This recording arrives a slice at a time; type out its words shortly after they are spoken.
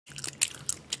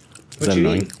What you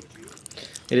eating?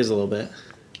 It is a little bit.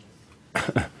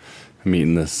 I'm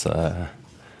eating this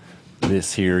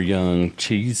here young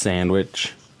cheese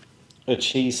sandwich. A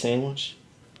cheese sandwich?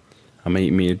 I'm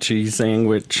eating me a cheese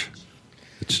sandwich.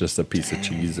 It's just a piece of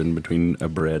cheese in between a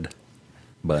bread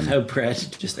bun. No bread,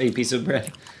 just a piece of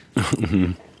bread.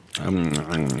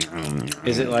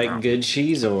 Is it like good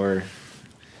cheese or?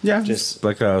 Yeah, just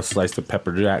like a slice of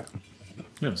pepper jack.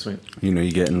 Oh, sweet. You know,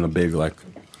 you get in the big like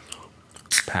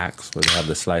packs where they have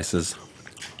the slices.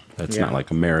 That's not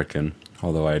like American,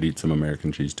 although I'd eat some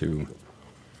American cheese too.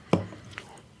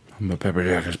 But pepper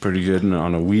jack is pretty good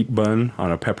on a wheat bun,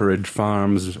 on a Pepperidge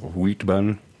Farms wheat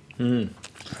bun.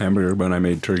 Hamburger bun. I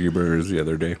made turkey burgers the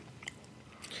other day.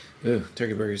 Ooh,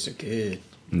 turkey burgers are good.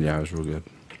 Yeah, it was real good.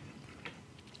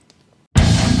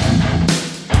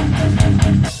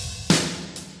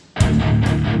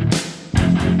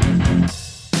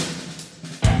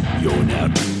 You're now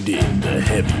tuned in to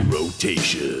Heavy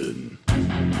Rotation.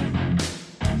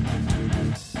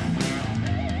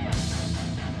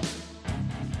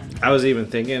 I was even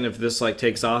thinking if this like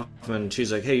takes off and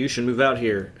she's like, hey, you should move out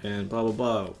here and blah, blah,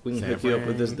 blah. We can hook you up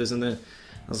with this, this, and that.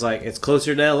 I was like, it's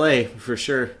closer to L.A. for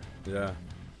sure. Yeah.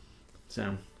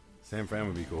 So. San Fran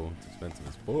would be cool. It's expensive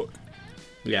as fuck.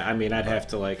 Yeah, I mean, I'd have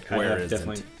to like,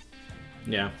 definitely.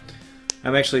 Yeah.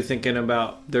 I'm actually thinking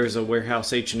about, there's a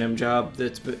warehouse H&M job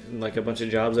that's been, like a bunch of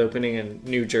jobs opening in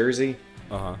New Jersey.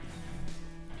 Uh-huh.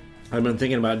 I've been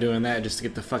thinking about doing that just to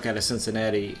get the fuck out of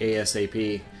Cincinnati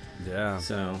ASAP. Yeah.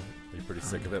 So. Are you pretty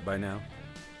sick of it by now?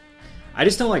 I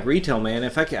just don't like retail, man.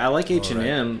 If I like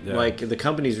H&M, Yeah. like the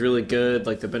company's really good,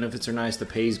 like the benefits are nice, the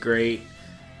pay's great.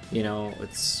 You know,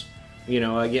 it's, you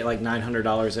know, I get like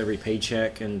 $900 every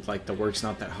paycheck, and like the work's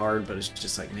not that hard, but it's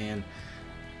just like, man,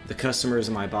 the customers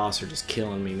and my boss are just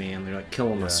killing me, man. They're like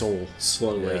killing my soul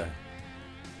slowly. Yeah.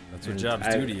 That's what jobs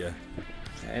do to you.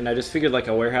 And I just figured like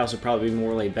a warehouse would probably be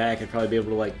more laid back. I'd probably be able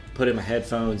to like put in my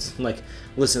headphones, like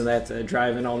listen to that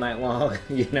driving all night long,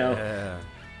 you know? Yeah.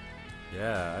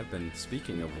 Yeah, I've been,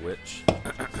 speaking of which,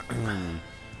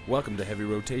 welcome to Heavy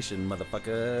Rotation,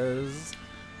 motherfuckers.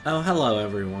 Oh, hello,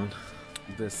 everyone.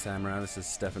 This time around, this is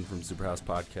Stefan from Superhouse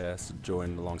Podcast,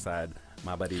 joined alongside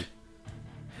my buddy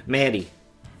Maddie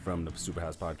from the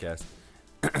Superhouse Podcast.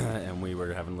 And we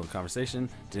were having a little conversation.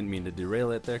 Didn't mean to derail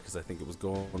it there because I think it was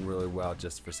going really well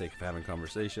just for sake of having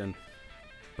conversation.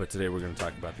 But today we're going to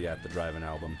talk about the At the Drive-In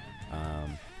album.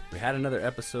 We had another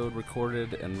episode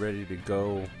recorded and ready to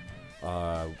go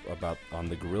about on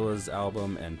the GORILLAZ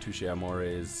album and TOUCHE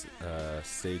Amore's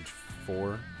Stage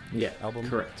 4 album.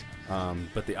 Correct.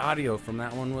 But the audio from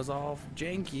that one was all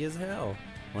janky as hell.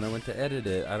 When I went to edit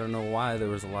it, I don't know why, there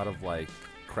was a lot of like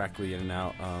crackly in and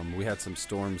out. We had some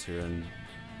storms here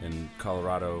in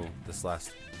Colorado this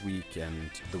last week,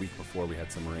 and the week before we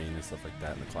had some rain and stuff like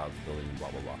that, and the clouds building and blah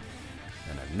blah blah.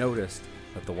 And I've noticed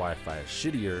that the Wi-Fi is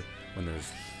shittier when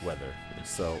there's weather,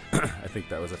 so I think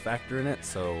that was a factor in it.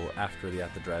 So after the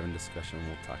At the Drive-In discussion,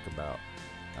 we'll talk about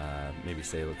maybe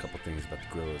say a couple things about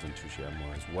the GORILLAZ and TOUCHE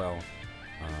Amore as well.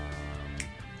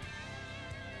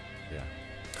 Yeah.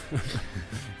 I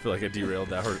feel like I derailed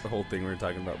that whole thing we were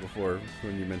talking about before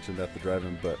when you mentioned At the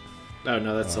Drive-In, but Oh,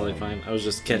 no, that's totally fine. I was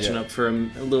just catching up for a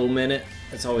little minute.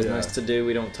 It's always nice to do.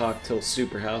 We don't talk till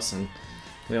Superhouse, and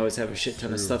we always have a shit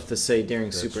ton of stuff to say during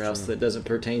Superhouse that doesn't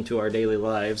pertain to our daily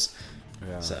lives.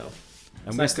 Yeah. So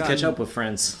it's nice to catch up with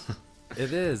friends.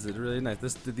 It is. It's really nice.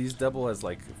 These double as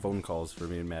like phone calls for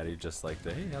me and Maddie, just like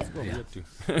the, hey, how's it going?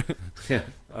 Yeah.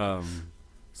 Yeah.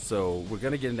 So we're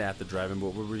gonna get into At the Drive-In,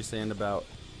 but what were you saying about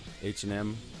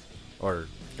H&M? Or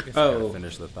I guess I gotta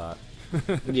finish the thought.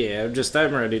 Yeah,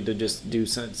 I'm ready to just do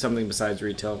something besides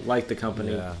retail, like the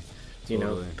company. Yeah, you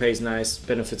know, pays nice,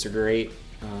 benefits are great.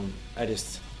 I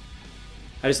just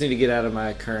need to get out of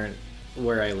my current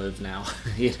where I live now.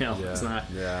 You know, it's not.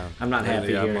 Yeah, I'm not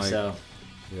happy here. Like, so.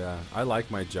 Yeah, I like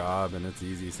my job and it's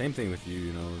easy. Same thing with you.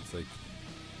 You know, it's like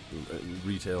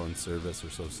retail and service are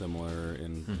so similar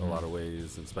in a lot of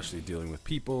ways, especially dealing with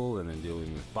people and then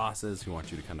dealing with bosses who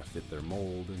want you to kind of fit their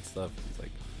mold and stuff. It's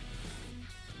like,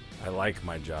 I like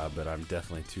my job, but I'm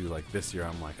definitely too, like this year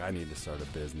I'm like, I need to start a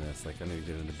business. Like I need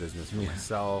to get into business for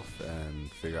myself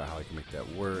and figure out how I can make that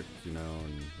work, you know,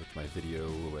 and with my video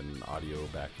and audio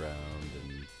background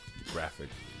and graphic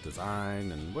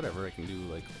design and whatever, I can do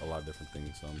like a lot of different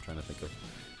things. So I'm trying to think of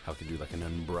how I can do like an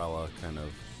umbrella kind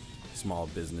of small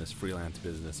business, freelance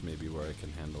business maybe, where I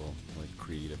can handle like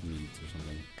creative needs or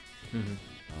something.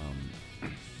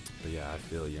 But yeah, I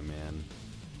feel you, man.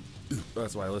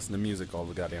 That's why I listen to music all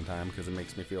the goddamn time, because it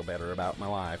makes me feel better about my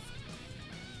life.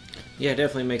 Yeah, it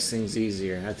definitely makes things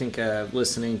easier. I think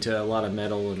listening to a lot of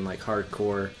metal and like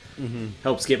hardcore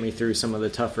helps get me through some of the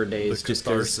tougher days. The just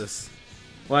catharsis.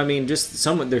 well, I mean, just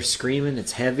someone they're screaming.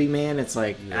 It's heavy, man. It's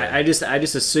like I just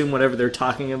assume whatever they're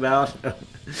talking about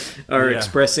or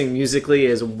expressing musically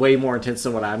is way more intense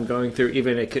than what I'm going through.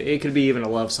 Even it could be even a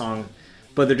love song,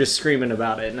 but they're just screaming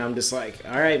about it, and I'm just like,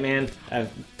 all right, man,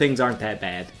 things aren't that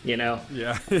bad, you know?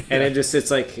 Yeah. And it's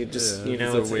like you know,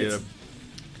 it's a way to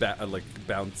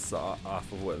bounce off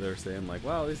of what they're saying. Like,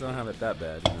 well, at least I don't have it that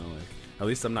bad, you know? Like, at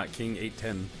least I'm not King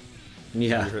 810.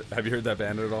 Yeah. Have you heard that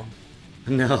band at all?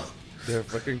 No. They're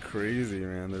fucking crazy,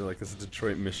 man. They're like this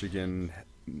Detroit, Michigan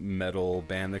metal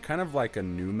band. They're kind of like a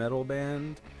new metal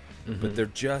band, but they're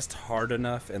just hard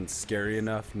enough and scary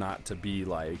enough not to be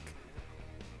like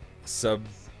sub-genred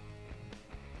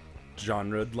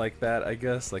like that, I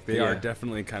guess. Like they are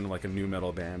definitely kind of like a new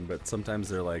metal band, but sometimes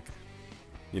they're like,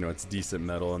 you know, it's decent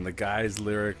metal. And the guy's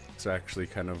lyrics are actually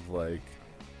kind of like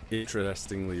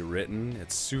interestingly written.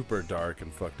 It's super dark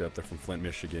and fucked up. They're from Flint,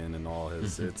 Michigan, and all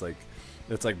his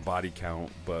it's like Body Count,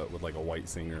 but with like a white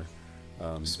singer.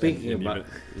 Speaking about,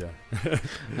 yeah.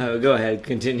 Go ahead,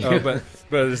 continue. Oh, but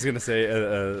I was gonna say,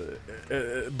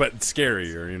 but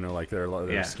scarier. You know, like they're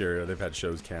scarier. They've had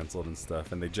shows canceled and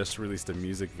stuff, and they just released a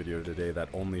music video today that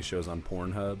only shows on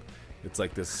Pornhub. It's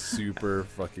like this super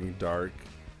fucking dark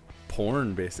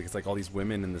porn, basically. It's like all these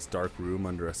women in this dark room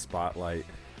under a spotlight.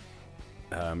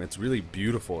 It's really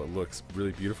beautiful. It looks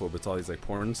really beautiful, but it's all these like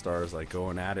porn stars like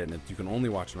going at it, and you can only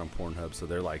watch it on Pornhub, so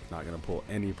they're like not gonna pull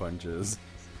any punches.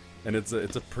 And it's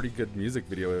a pretty good music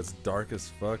video. It's dark as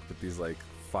fuck, but these like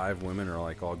 5 women are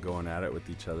like all going at it with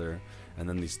each other, and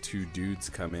then these 2 dudes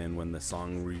come in when the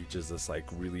song reaches this like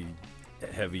really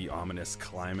heavy, ominous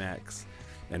climax,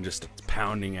 and just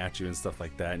pounding at you and stuff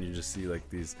like that. And you just see like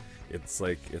these. It's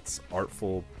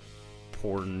artful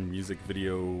porn music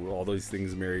video, all those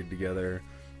things married together.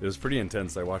 It was pretty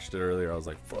intense. I watched it earlier. I was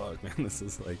like, fuck, man, this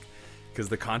is like, because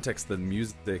the context, the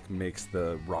music makes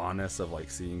the rawness of like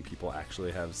seeing people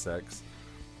actually have sex,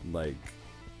 like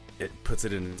it puts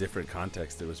it in a different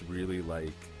context. It was really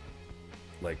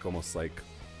like almost like,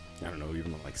 I don't know,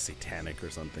 even like satanic or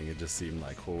something. It just seemed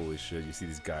like, holy shit, you see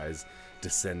these guys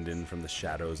descend in from the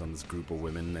shadows on this group of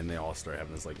women, and they all start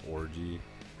having this like orgy.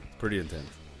 It's pretty intense.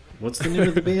 What's the name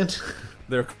of the band?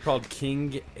 They're called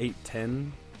King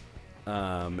 810.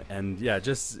 And yeah,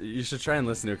 just you should try and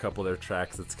listen to a couple of their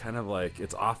tracks. It's kind of like,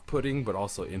 it's off-putting but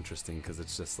also interesting, because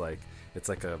it's just like it's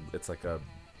like a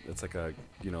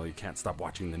you know, you can't stop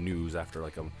watching the news after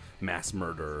like a mass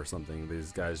murder or something.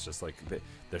 These guys just like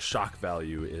the shock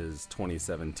value is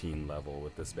 2017 level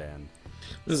with this band.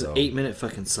 This is an 8-minute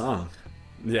fucking song.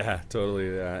 Yeah,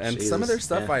 totally. Yeah. And Jesus, some of their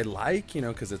stuff I like, you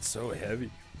know, because it's so heavy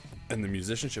and the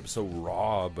musicianship is so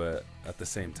raw, but at the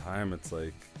same time it's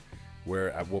like,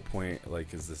 where at what point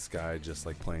like is this guy just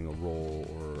like playing a role,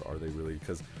 or are they really,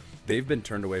 because they've been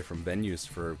turned away from venues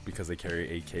because they carry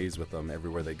AKs with them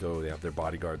everywhere they go. They have their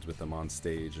bodyguards with them on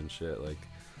stage and shit. Like,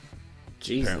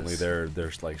 Jesus. Apparently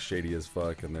they're like shady as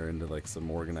fuck, and they're into like some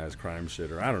organized crime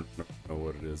shit, or I don't know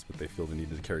what it is, but they feel the need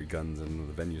to carry guns into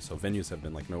the venue. So venues have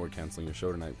been like, no, we're canceling your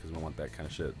show tonight because we don't want that kind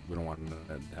of shit. We don't want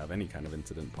to have any kind of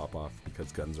incident pop off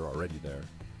because guns are already there.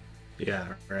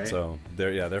 Yeah, right. So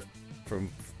they're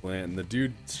from Flint, and the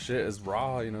dude shit is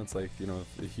raw. You know, it's like, you know,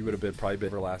 he would have probably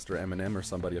been Everlast or Eminem or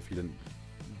somebody if he didn't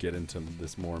get into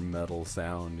this more metal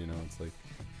sound. You know, it's like,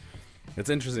 it's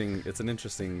interesting. It's an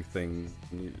interesting thing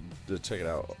to check it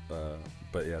out.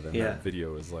 But yeah, that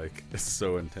video is like, it's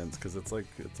so intense, because it's like,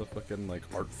 it's a fucking like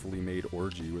artfully made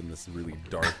orgy in this really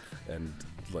dark and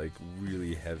like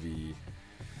really heavy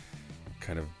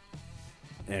kind of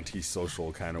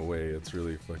antisocial kind of way. It's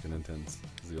really fucking intense.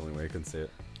 Is the only way I can say it.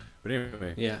 But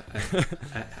anyway, yeah,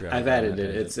 I've added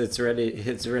it. It's ready.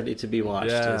 It's ready to be watched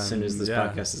as soon as this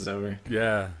podcast is over.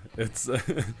 Yeah, it's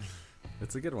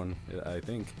it's a good one, I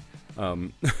think.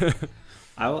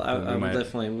 I will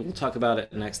definitely. We'll talk about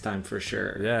it next time for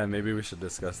sure. Yeah, maybe we should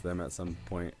discuss them at some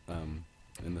point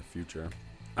in the future.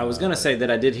 I was gonna say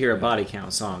that I did hear a Body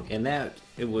Count song, and that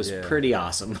it was pretty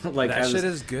awesome. Like, that shit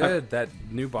is good. That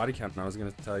new Body Count. And I was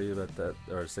gonna tell you about that,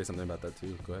 or say something about that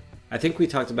too. Go ahead. I think we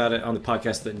talked about it on the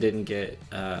podcast that didn't get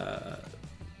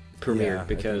premiered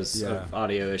because of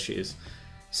audio issues.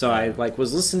 So I like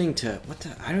was listening to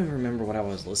I don't even remember what I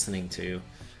was listening to.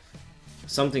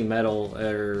 Something metal,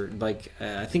 or like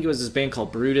I think it was this band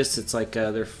called Brutus. It's like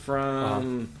they're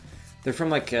from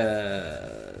like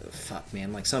fuck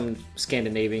man, like some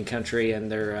Scandinavian country,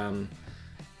 and they're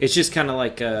it's just kind of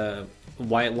like a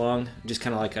White Lung, just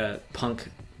kind of like a punk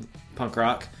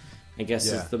rock, I guess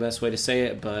is the best way to say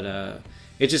it. But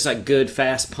it's just like good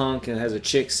fast punk, and it has a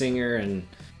chick singer, and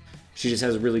she just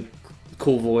has a really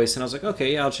cool voice. And I was like,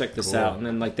 okay, yeah, I'll check this out. And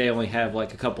then like they only have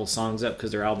like a couple songs up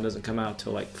because their album doesn't come out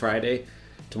till like Friday,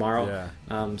 tomorrow.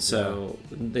 So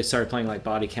they started playing like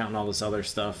Body Count and all this other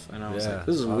stuff, and I was like,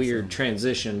 this is a weird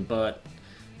transition, but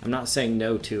I'm not saying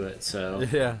no to it. So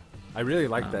yeah, I really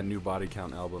like that new Body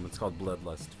Count album. It's called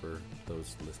Bloodlust for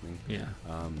those listening. Yeah.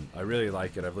 I really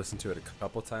like it. I've listened to it a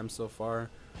couple times so far.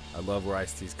 I love where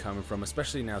Ice-T's coming from,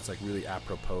 especially now. It's like really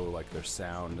apropos, like their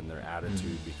sound and their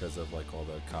attitude because of like all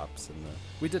the cops and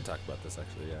we did talk about this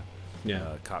actually.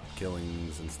 Cop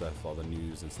killings and stuff, all the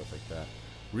news and stuff like that.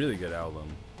 Really good album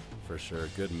for sure.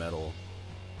 Good metal.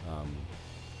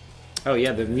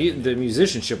 The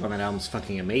musicianship on that album is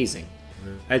fucking amazing.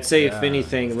 I'd say if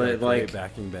anything, like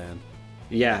backing band.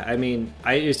 Yeah, I mean,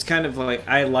 it's kind of like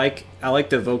I like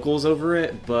the vocals over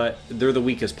it, but they're the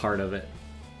weakest part of it.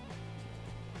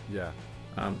 Yeah.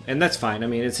 And that's fine. I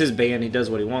mean, it's his band. He does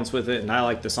what he wants with it, and I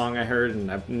like the song I heard,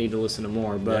 and I need to listen to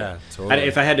more. But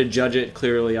if I had to judge it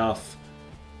clearly off,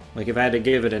 like if I had to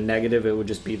give it a negative, it would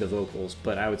just be the vocals.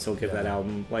 But I would still give that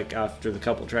album, like after the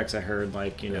couple tracks I heard,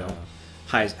 like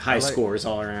high scores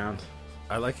all around.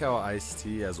 I like how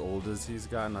Ice-T, as old as he's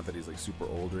gotten, not that he's like super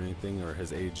old or anything, or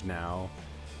his age now,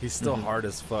 he's still hard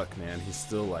as fuck, man. He's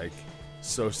still like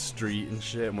so street and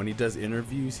shit. And when he does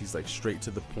interviews, he's like straight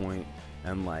to the point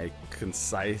and like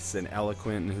concise and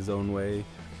eloquent in his own way.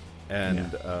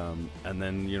 And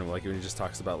then, you know, like when he just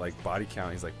talks about like Body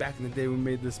Count, he's like, back in the day we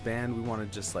made this band, we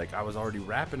wanted just like, I was already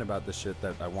rapping about the shit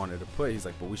that I wanted to put. He's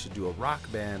like, but we should do a rock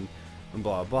band and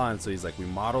blah blah. And so he's like, we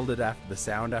modeled it after the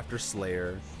sound after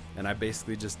Slayer, and I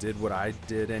basically just did what I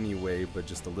did anyway, but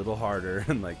just a little harder.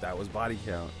 And like that was Body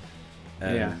Count.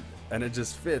 And it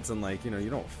just fits. And like, you know, you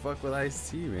don't fuck with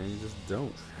Ice-T, man. You just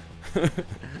don't.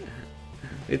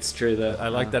 It's true though. I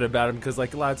like that about him because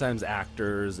like a lot of times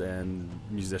actors and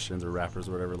musicians or rappers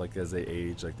or whatever, like as they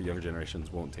age, like the younger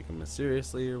generations won't take them as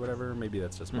seriously or whatever. Maybe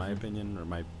that's just my opinion or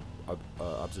my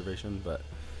observation, but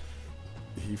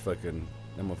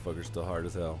that motherfucker's still hard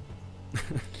as hell.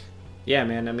 Yeah,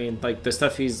 man. I mean, like the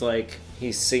stuff he's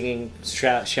singing,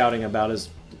 shouting about is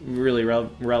really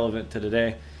relevant to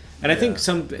today. And I think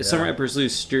some rappers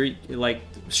lose street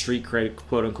credit,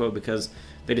 quote unquote, because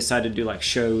they decide to do like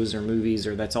shows or movies,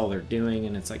 or that's all they're doing.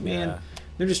 And it's like, man,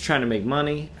 they're just trying to make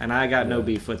money. And I got no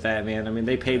beef with that, man. I mean,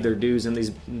 they paid their dues in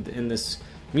this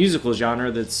musical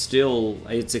genre that's still,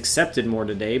 it's accepted more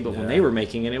today. But when they were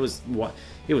making it, it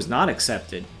was not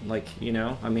accepted. Like, you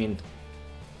know, I mean,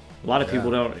 a lot of people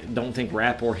don't think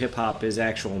rap or hip hop is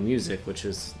actual music, which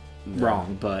is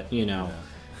wrong. But you know,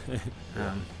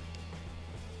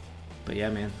 but yeah,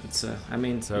 man, it's I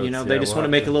mean, so you know, they just want to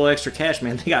make a little extra cash,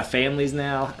 man. They got families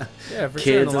now, for kids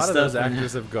sure. And a lot and of those stuff.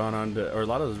 actors have gone on to, or a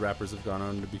lot of those rappers have gone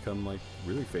on to become like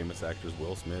really famous actors.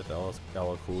 Will Smith,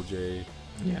 LL Cool J,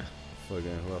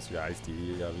 fucking who else? We got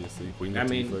Ice-T, obviously. Queen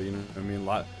Latifah, you know. I mean,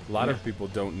 a lot of people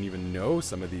don't even know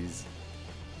some of these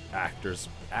actors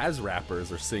as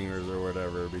rappers or singers or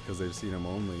whatever because they've seen them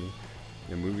only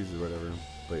in movies or whatever.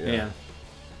 But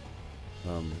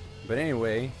but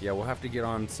anyway, we'll have to get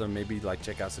on some, maybe like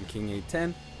check out some King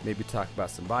 810, maybe talk about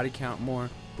some Body Count more.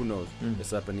 Who knows?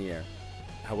 It's up in the air.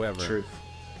 However,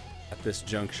 at this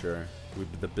juncture, we've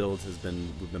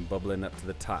been bubbling up to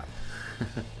the top.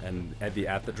 And at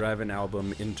the Drive-In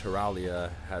album In.TER A.LI.A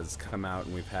has come out,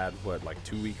 and we've had like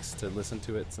 2 weeks to listen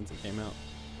to it since it came out.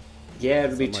 Yeah,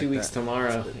 it'll be 2 weeks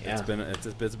tomorrow. It's been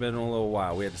a little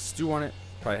while. We had to stew on it.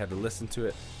 Probably had to listen to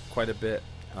it quite a bit.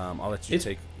 I'll let you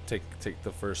take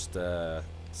the first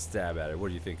stab at it. What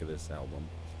do you think of this album?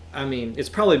 I mean, it's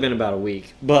probably been about a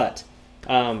week, but so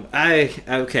I'm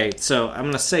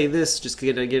gonna say this just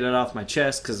to get it off my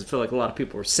chest because I feel like a lot of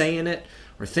people are saying it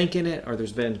or thinking it, or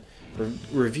there's been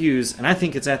reviews, and I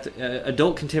think it's at the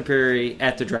adult contemporary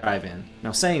at the drive-in.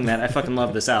 Now, saying that, I fucking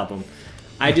love this album.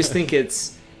 I just think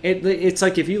it's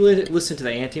like if you listen to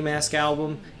the Anti-Mask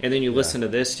album and then you listen to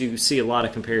this, you see a lot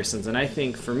of comparisons. And I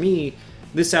think for me,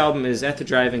 this album is at the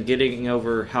drive-in getting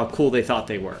over how cool they thought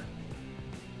they were.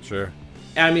 Sure.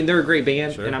 I mean, they're a great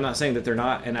band, and I'm not saying that they're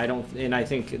not. And I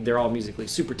think they're all musically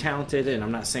super talented, and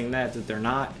I'm not saying that they're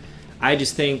not. I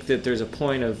just think that there's a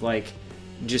point of like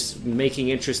just making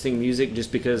interesting music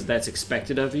just because that's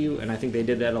expected of you, and I think they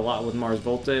did that a lot with Mars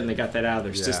Volta, and they got that out of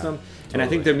their system. Totally. And I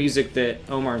think the music that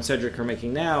Omar and Cedric are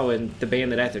making now, and the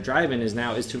band that At the Drive-In is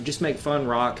now, is to just make fun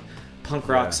rock, punk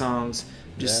rock songs,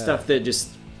 just stuff that just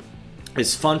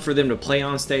is fun for them to play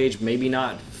on stage, maybe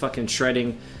not fucking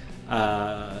shredding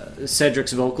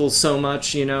Cedric's vocals so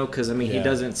much, you know, because I mean he Yeah.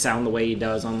 doesn't sound the way he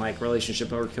does on like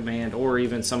Relationship Over Command or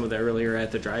even some of the earlier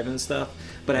At the Drive-In stuff.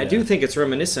 But I do think it's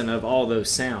reminiscent of all those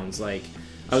sounds. Like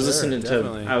I was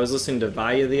listening to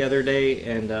Vaya the other day,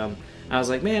 and I was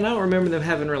like, man, I don't remember them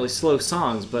having really slow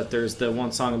songs, but there's the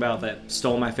one song about that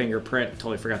Stole My Fingerprint.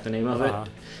 Totally forgot the name of it.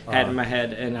 Had in my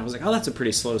head, and I was like, oh, that's a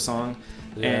pretty slow song.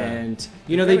 Yeah. And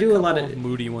you know they do a lot of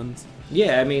moody ones.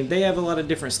 Yeah, I mean they have a lot of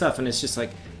different stuff, and it's just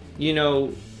like, you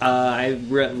know, I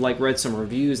read some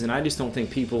reviews, and I just don't think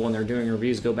people when they're doing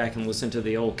reviews go back and listen to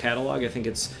the old catalog. I think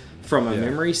it's from a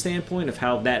memory standpoint of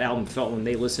how that album felt when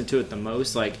they listened to it the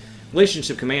most. Like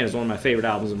Relationship Command is one of my favorite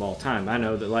albums of all time. I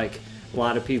know that like a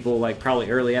lot of people, like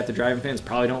probably early At the Drive-In fans,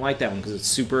 probably don't like that one because it's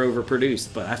super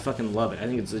overproduced, but I fucking love it. I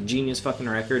think it's a genius fucking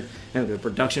record, and the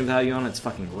production value on it's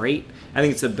fucking great. I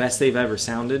think it's the best they've ever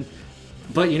sounded.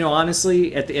 But you know,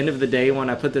 honestly, at the end of the day, when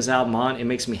I put this album on, it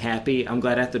makes me happy. I'm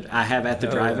glad I have At the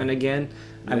Drive-In again.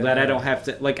 I'm glad I don't have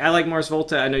to like. I like Mars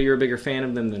Volta. I know you're a bigger fan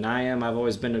of them than I am. I've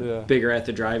always been a bigger At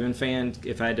the Drive-In fan.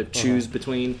 If I had to choose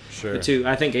between the two,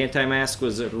 I think Anti-Mask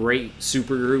was a great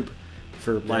super group,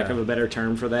 for lack of a better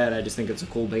term for that. I just think it's a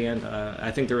cool band.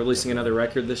 I think they're releasing another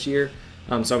record this year,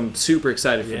 so I'm super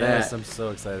excited for that. Yes, I'm so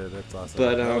excited. That's awesome.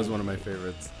 But that was one of my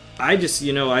favorites. I just,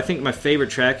 you know, I think my favorite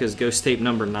track is Ghost Tape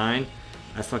Number 9.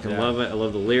 I fucking love it. I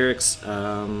love the lyrics.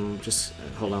 Just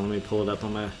hold on, let me pull it up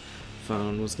on my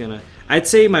phone. I'd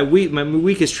say my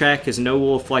weakest track is No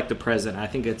Wolf Like the Present. I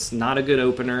think it's not a good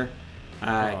opener.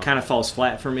 It kind of falls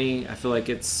flat for me. I feel like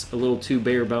it's a little too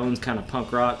bare bones, kind of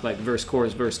punk rock, like verse,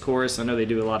 chorus. I know they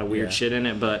do a lot of weird shit in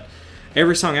it, but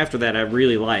every song after that I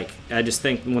really like. I just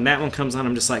think when that one comes on,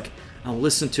 I'm just like, I'll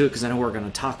listen to it because I know we're going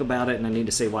to talk about it, and I need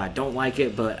to say why I don't like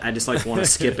it, but I just like want to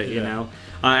skip it, you know?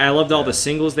 I loved all the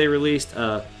singles they released.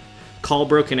 Call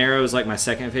Broken Arrow is like my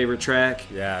second favorite track.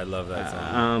 Yeah, I love that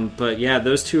song. But yeah,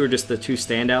 those two are just the two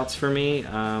standouts for me.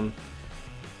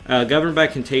 Governed by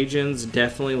Contagions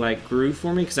definitely like grew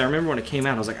for me because I remember when it came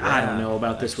out, I was like, I don't know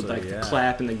about this with like the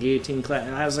clap and the guillotine clap,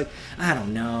 and I was like, I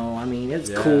don't know. I mean, it's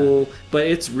cool, but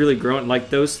it's really grown. Like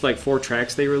those like 4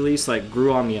 tracks they released like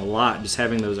grew on me a lot just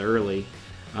having those early.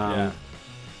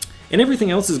 And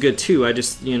everything else is good too. I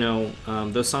just, you know,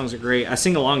 those songs are great. I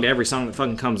sing along to every song that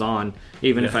fucking comes on,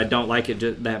 even if I don't like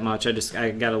it that much.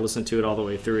 I got to listen to it all the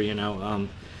way through, you know.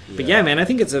 But yeah, man, I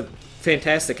think it's a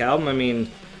fantastic album. I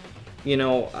mean, you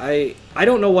know, I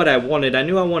don't know what I wanted. I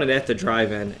knew I wanted At the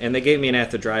Drive-In, and they gave me an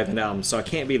At the Drive-In album, so I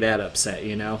can't be that upset,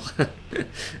 you know.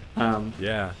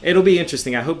 It'll be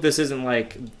interesting. I hope this isn't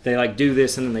like they like do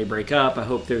this and then they break up. I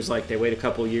hope there's like they wait a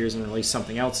couple years and release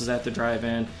something else as At the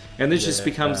Drive-In, and this just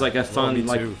becomes like a fun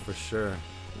for sure.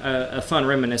 A fun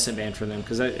reminiscent band for them,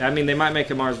 because I mean they might make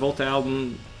a Mars Volta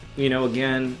album, you know,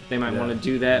 again they might want to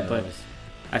do that, but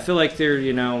I feel like they're,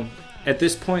 you know, at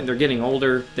this point they're getting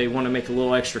older, they want to make a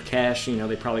little extra cash, you know,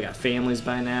 they probably got families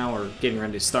by now or getting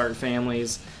ready to start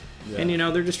families, and you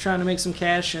know they're just trying to make some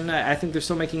cash, and I think they're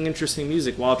still making interesting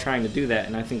music while trying to do that,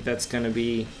 and I think that's going to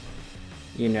be,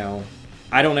 you know,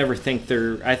 I don't ever think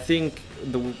I think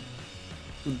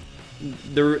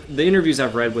the interviews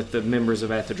I've read with the members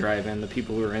of At the Drive-In, the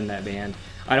people who are in that band,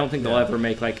 I don't think they'll ever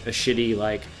make like a shitty,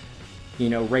 like, you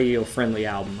know, radio friendly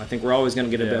album. I think we're always going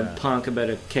to get a bit of punk, a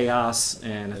bit of chaos,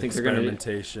 and I think they're going to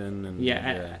experimentation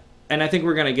and and I think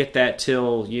we're going to get that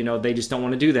till, you know, they just don't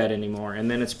want to do that anymore, and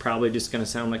then it's probably just going to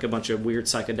sound like a bunch of weird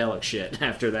psychedelic shit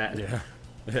after that.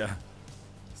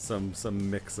 Some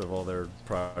mix of all their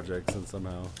projects, and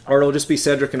somehow, or it'll just be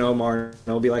Cedric and Omar, and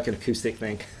it'll be like an acoustic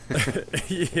thing.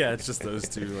 It's just those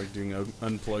two like doing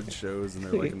unplugged shows, and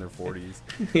they're like in their 40s.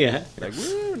 Like,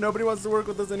 woo, nobody wants to work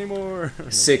with us anymore.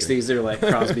 60s, they're like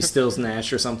Crosby, Stills,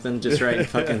 Nash or something, just writing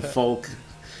fucking folk,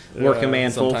 working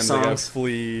man folk songs. Sometimes they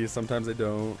Flea, sometimes they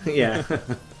don't.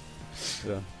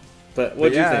 But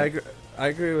what do you think? I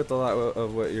agree with a lot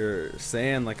of what you're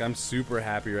saying. Like, I'm super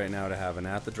happy right now to have an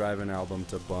At the Drive-In album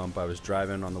to bump. I was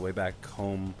driving on the way back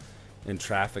home in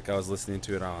traffic. I was listening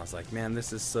to it, and I was like, man,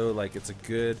 this is so, like, it's a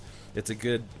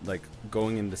good like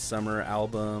going into summer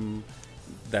album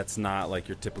that's not like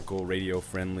your typical radio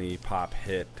friendly pop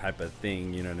hit type of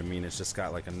thing, you know what I mean? It's just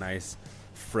got like a nice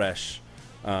fresh,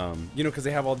 you know, because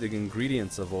they have all the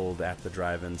ingredients of old At the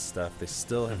Drive-In stuff. They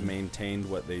still have maintained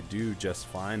what they do just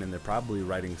fine, and they're probably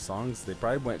writing songs. They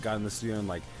probably got in the studio and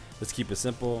like, let's keep it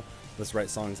simple, let's write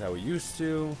songs how we used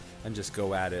to, and just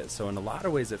go at it. So in a lot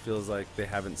of ways it feels like they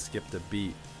haven't skipped a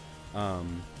beat.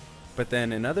 But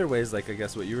then in other ways, like I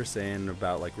guess what you were saying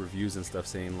about like reviews and stuff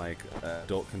saying like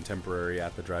adult contemporary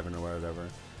At the Drive-In or whatever,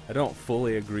 I don't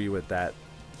fully agree with that,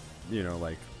 you know,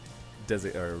 like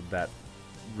or that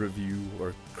review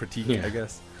or critique, I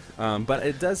guess. But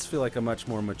it does feel like a much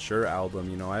more mature album.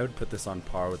 You know, I would put this on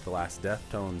par with the last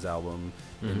Deftones album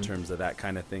in terms of that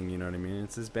kind of thing. You know what I mean?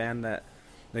 It's this band that,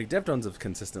 like, Deftones have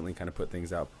consistently kind of put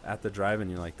things out at the drive-in.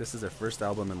 You're like, this is their first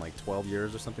album in like 12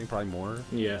 years or something, probably more.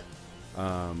 Yeah.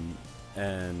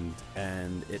 And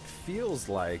it feels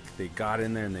like they got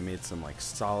in there and they made some like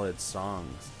solid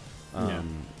songs.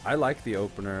 I like the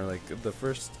opener, like the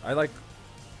first. I like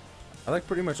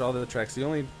pretty much all the tracks. The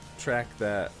only track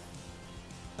that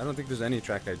I don't think there's any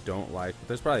track I don't like. But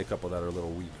there's probably a couple that are a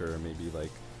little weaker, maybe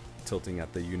like Tilting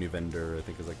at the Univender, I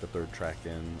think is like the third track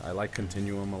in. I like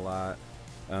Continuum a lot.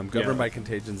 Governed by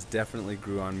Contagions definitely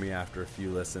grew on me after a few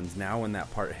listens. Now when that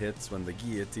part hits, when the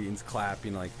guillotines clap,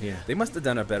 you know, like they must have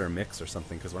done a better mix or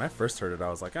something. Because when I first heard it, I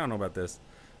was like, I don't know about this,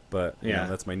 but you know,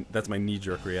 that's my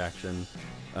knee-jerk reaction.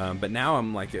 But now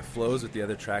I'm like, it flows with the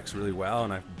other tracks really well,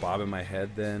 and I bob in my head.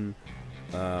 Then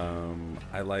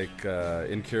I like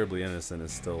Incurably Innocent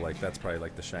is still like, that's probably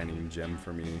like the shining gem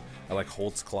for me. I like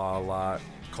Holt's Claw a lot.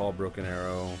 Call Broken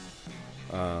Arrow.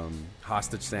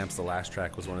 Hostage Stamps, the last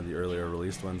track, was one of the earlier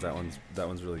released ones. That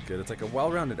one's really good. It's like a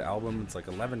well-rounded album. It's like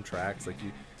 11 tracks. Like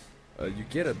you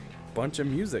get a bunch of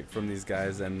music from these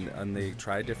guys, and they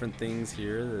try different things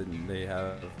here. And they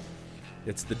have,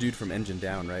 it's the dude from Engine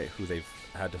Down, right, who they've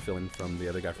had to fill in from the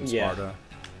other guy from Sparta.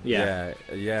 Yeah,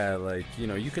 like, you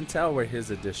know, you can tell where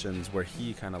his additions, where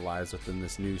he kind of lies within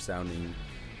this new sounding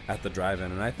at the drive-in.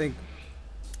 And I think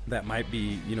that might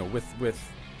be, you know,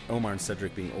 with Omar and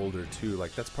Cedric being older too,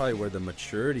 like that's probably where the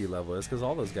maturity level is, because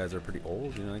all those guys are pretty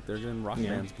old, you know, like they're in rock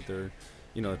bands, but they're,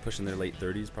 you know, they're pushing their late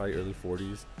 30s, probably early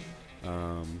 40s.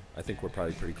 I think we're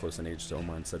probably pretty close in age to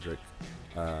Omar and Cedric.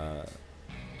 But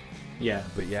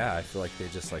yeah, I feel like they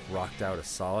just like rocked out a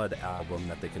solid album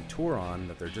that they can tour on,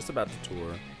 that they're just about to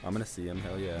tour. I'm gonna see them,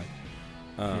 hell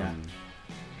yeah.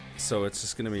 So it's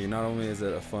just gonna be, not only is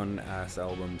it a fun ass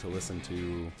album to listen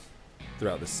to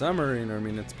throughout the summer, you know what I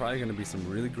mean, it's probably going to be some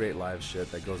really great live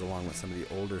shit that goes along with some of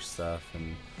the older stuff.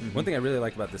 And one thing I really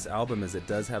like about this album is it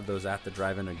does have those at the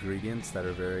drive-in ingredients that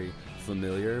are very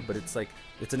familiar, but it's like,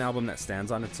 it's an album that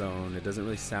stands on its own. It doesn't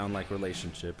really sound like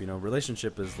Relationship. You know,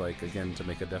 Relationship is like, again, to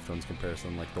make a Deftones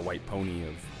comparison, like the White Pony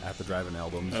of at the drive-in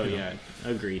albums. Oh yeah,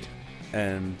 agreed.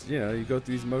 And, you know, you go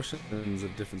through these motions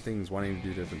of different things, wanting to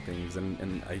do different things.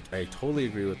 And I totally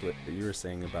agree with what you were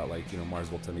saying about, like, you know, Mars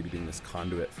Volta maybe being this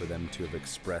conduit for them to have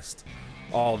expressed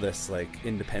all this, like,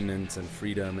 independence and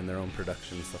freedom in their own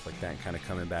production and stuff like that, and kind of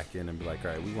coming back in and be like,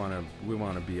 all right, we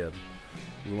want to be a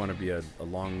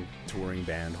long touring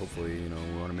band. Hopefully, you know,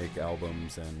 we want to make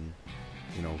albums and,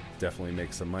 you know, definitely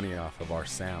make some money off of our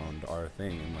sound, our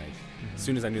thing. And like, as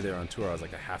soon as I knew they were on tour, I was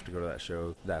like, I have to go to that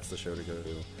show. That's the show to go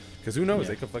to. Because who knows?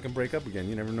 They could fucking break up again.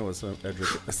 You never know with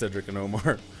Cedric and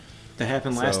Omar. That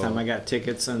happened last time. I got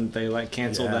tickets and they like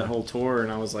canceled that whole tour,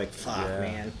 and I was like, fuck,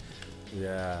 man.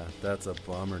 Yeah, that's a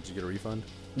bummer. Did you get a refund?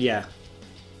 Yeah.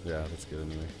 Yeah, that's good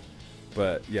anyway.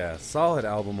 But yeah, solid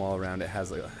album all around. It has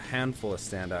like a handful of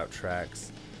standout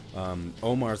tracks.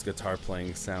 Omar's guitar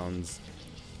playing sounds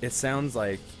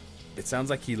like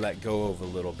he let go of a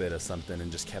little bit of something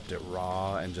and just kept it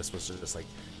raw, and just was just like,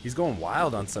 he's going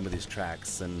wild on some of these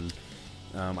tracks. And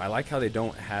I like how they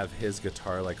don't have his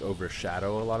guitar like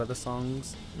overshadow a lot of the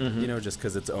songs, you know, just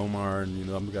because it's Omar, and, you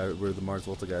know, we're the Mars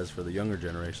Volta guys for the younger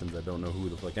generations that don't know who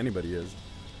the fuck anybody is.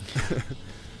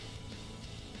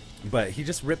 But he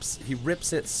just rips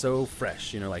it so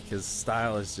fresh, you know, like his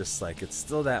style is just like, it's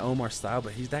still that Omar style,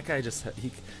 but that guy just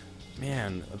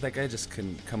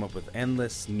can come up with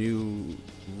endless new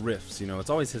riffs, you know.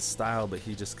 It's always his style, but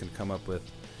he just can come up with,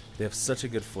 they have such a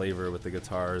good flavor with the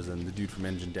guitars, and the dude from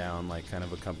Engine Down, like, kind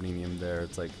of accompanying him there.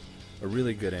 It's like a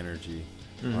really good energy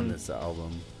on this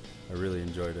album. I really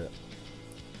enjoyed it.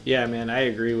 Yeah, man, I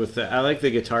agree with that. I like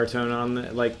the guitar tone on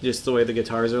the, like, just the way the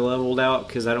guitars are leveled out,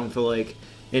 because I don't feel like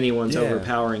anyone's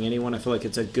overpowering anyone. I feel like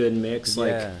it's a good mix.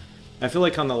 Like, I feel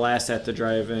like on the last At the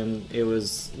Drive-In, it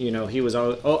was, you know, he was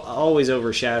always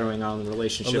overshadowing on the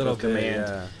Relationship with Command.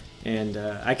 Yeah. And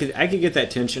I could get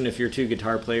that tension if you're two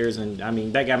guitar players, and I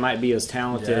mean, that guy might be as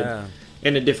talented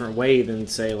in a different way than,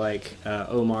 say, like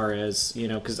Omar is, you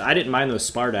know, because I didn't mind those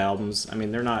Sparta albums. I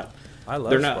mean, I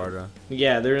love Sparta.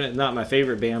 Yeah, they're not my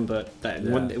favorite band, but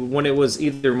when it was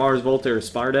either Mars Volta or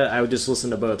Sparta, I would just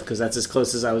listen to both, because that's as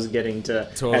close as I was getting to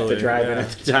At the Drive-In at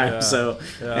the time.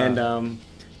 And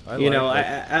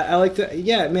I like that.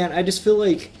 Yeah, man, I just feel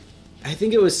like, I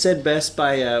think it was said best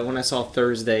by when I saw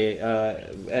Thursday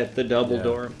at the Double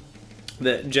Door,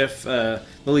 that Jeff, the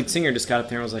lead singer, just got up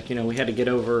there and was like, you know, we had to get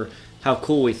over how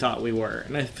cool we thought we were.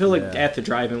 And I feel like At the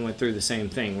Drive-In went through the same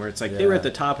thing, where it's like they were at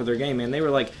the top of their game, man. They were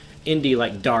like indie,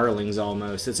 like darlings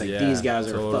almost. It's like, these guys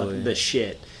are fucking the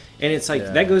shit. And it's like,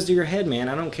 that goes to your head, man.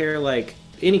 I don't care, like,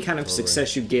 any kind of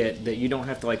success you get, that you don't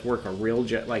have to, like, work a real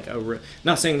job, like,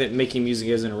 not saying that making music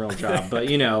isn't a real job, but,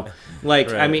 you know,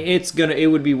 like, I mean, it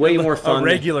would be way more fun. A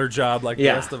regular job, like the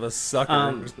rest of us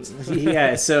suckers.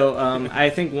 So I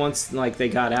think once, like, they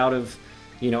got out of,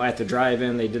 you know, at the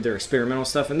drive-in, they did their experimental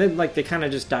stuff, and then, like, they kind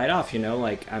of just died off, you know,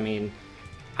 like, I mean,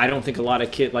 I don't think a lot of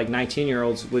like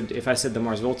 19-year-olds would, if I said the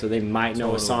Mars Volta, they might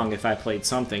know a song if I played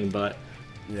something, but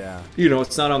you know,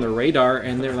 it's not on their radar,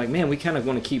 and they're like, man, we kind of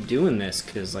want to keep doing this,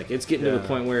 because, like, it's getting to the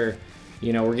point where,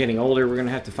 you know, we're getting older, we're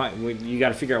gonna have to you got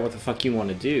to figure out what the fuck you want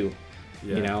to do,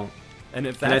 you know. And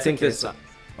if that's the case,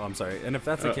 I'm sorry, and if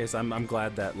that's the case, I'm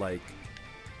glad that, like,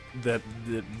 that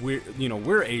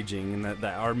we're aging, and that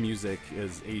our music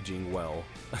is aging well.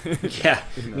 Yeah,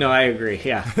 you know? No, I agree.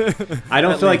 Yeah, I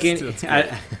don't feel like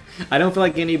I don't feel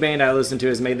like any band I listen to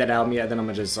has made that album yet. Then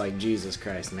I'm just like, Jesus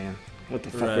Christ, man, what the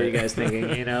fuck were you guys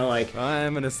thinking? You know, like,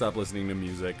 I'm gonna stop listening to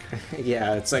music.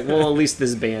 Yeah, it's like, well, at least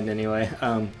this band anyway.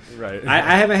 Right.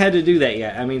 I haven't had to do that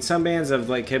yet. I mean, some bands have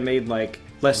made like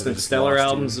less than stellar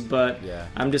albums, but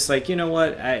I'm just like, you know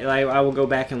what? I will go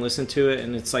back and listen to it,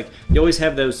 and it's like, you always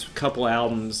have those couple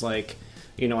albums, like,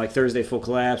 you know, like Thursday Full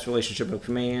Collapse, Relationship of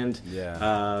Command,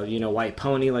 you know, White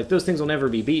Pony, like, those things will never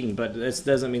be beaten, but this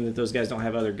doesn't mean that those guys don't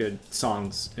have other good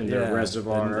songs in their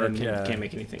reservoir, or can't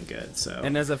make anything good. So,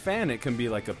 and as a fan, it can be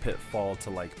like a pitfall to,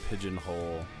 like,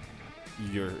 pigeonhole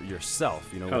yourself,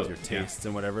 you know, with your tastes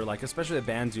and whatever, like, especially the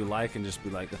bands you like, and just be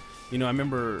like, you know, I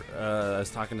remember I was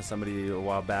talking to somebody a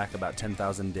while back about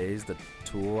 10,000 Days, the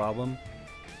Tool album,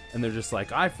 and they're just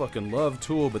like, I fucking love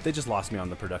Tool, but they just lost me on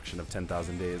the production of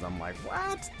 10,000 Days. I'm like,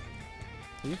 what?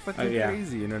 You're fucking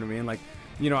crazy, you know what I mean? Like,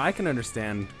 you know, I can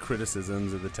understand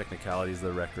criticisms of the technicalities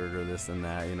of the record or this and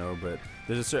that, you know, but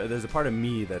there's a part of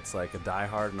me that's like a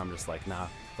diehard, and I'm just like, nah,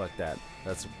 fuck that.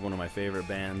 That's one of my favorite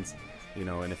bands. You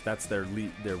know, and if that's their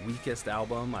weakest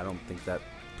album, I don't think that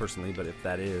personally, but if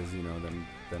that is, you know,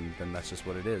 then that's just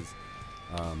what it is.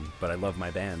 But I love my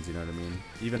bands, you know what I mean?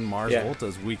 Even Mars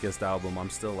Volta's weakest album, I'm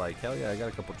still like, hell yeah, I got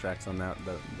a couple tracks on that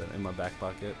in my back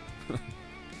pocket.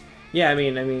 Yeah, I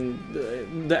mean,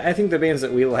 I think the bands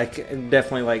that we like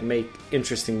definitely, like, make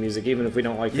interesting music, even if we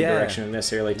don't like the direction it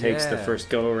necessarily takes the first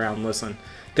go around listen.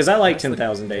 Because I like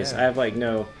 10,000 Days. I have, like,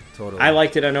 no. Totally. I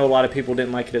liked it. I know a lot of people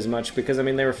didn't like it as much because, I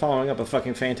mean, they were following up a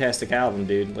fucking fantastic album,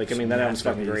 dude. Like, I mean, that album's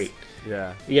fucking great.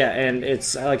 Yeah. Yeah, and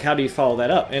it's like, how do you follow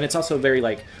that up? And it's also a very,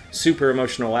 like, super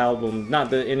emotional album. Not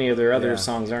that any of their other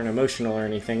songs aren't emotional or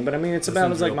anything, but I mean, it's about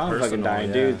his, like, mom fucking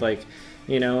dying, dude. Like,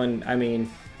 you know, and I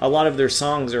mean, a lot of their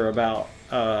songs are about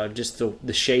just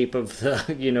the shape of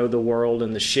the, you know, the world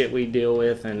and the shit we deal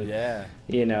with, and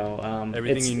you know,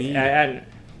 everything you need.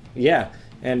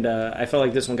 And I felt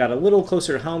like this one got a little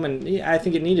closer to home, and I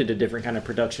think it needed a different kind of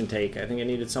production take. I think it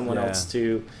needed someone else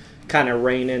to kind of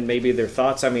rein in maybe their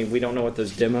thoughts. I mean, we don't know what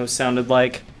those demos sounded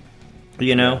like,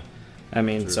 you know? I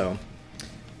mean, so...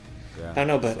 I don't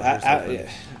know, but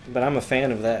but I'm a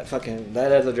fan of that fucking...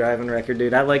 That as a driving record,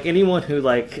 dude. I like anyone who,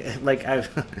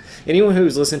 anyone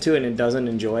who's listened to it and doesn't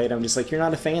enjoy it, I'm just like, you're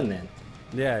not a fan then.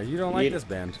 Yeah, you don't like this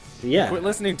band. Yeah. Quit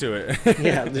listening to it.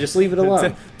 Yeah, just leave it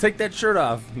alone. Take that shirt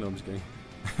off. No, I'm just kidding.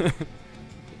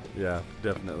 Yeah,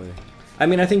 definitely. I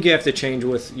mean, I think you have to change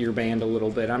with your band a little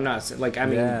bit. I'm not like, I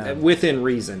mean, within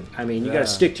reason. I mean, you got to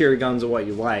stick to your guns of what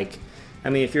you like. I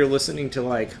mean, if you're listening to,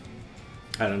 like,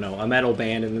 I don't know, a metal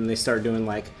band, and then they start doing,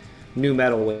 like, new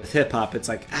metal with hip hop, it's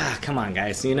like, come on,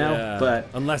 guys, you know. Yeah. But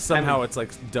unless somehow it's, like,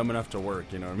 dumb enough to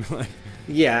work, you know what I mean? Like,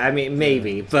 yeah, I mean,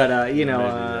 maybe, but you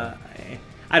know,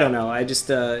 I don't know. I just,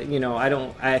 you know,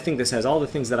 I think this has all the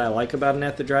things that I like about an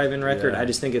At the Drive-In record. I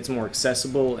just think it's more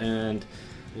accessible, and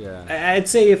I'd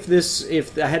say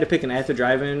if I had to pick an At the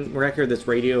Drive-In record that's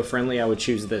radio friendly, I would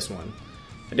choose this one.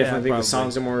 I definitely think the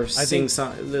songs are more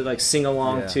sing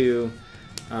along to,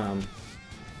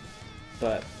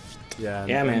 but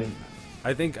man.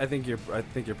 I think you're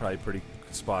probably pretty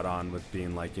spot on with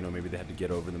being like, you know, maybe they had to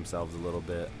get over themselves a little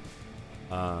bit.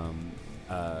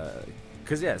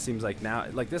 Because it seems like now,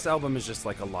 like, this album is just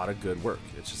like a lot of good work.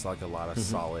 It's just like a lot of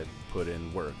solid put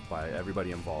in work by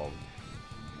everybody involved,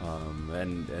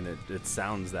 and it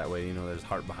sounds that way. You know, there's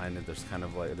heart behind it. There's kind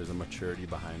of like there's a maturity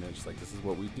behind it. Just like, this is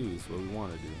what we do. This is what we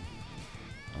want to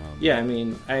do. I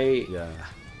mean,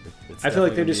 It's I feel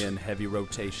like they're just in heavy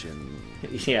rotation.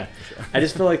 Yeah, sure. I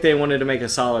just feel like they wanted to make a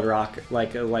solid rock,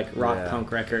 like rock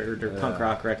punk record or punk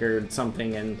rock record,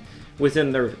 something, and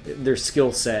within their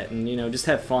skill set, and, you know, just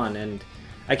have fun. And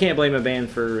I can't blame a band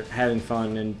for having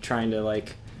fun and trying to,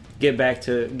 like, get back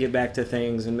to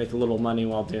things and make a little money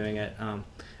while doing it.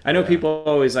 I know people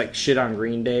always, like, shit on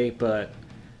Green Day, but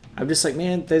I'm just like,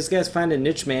 man, those guys find a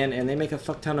niche, man, and they make a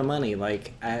fuck ton of money.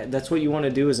 Like, that's what you want to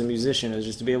do as a musician, is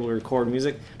just to be able to record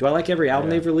music. Do I like every album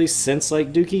they've released since,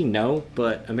 like, Dookie? No,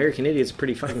 but American Idiot's a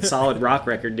pretty fucking solid rock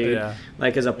record, dude. Yeah.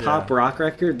 Like, as a pop rock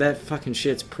record, that fucking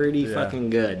shit's pretty fucking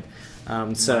good.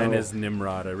 So mine is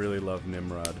Nimrod. I really love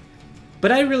Nimrod.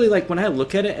 But I really, like, when I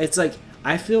look at it, it's like,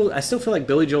 I still feel like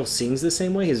Billy Joel sings the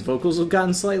same way. His vocals have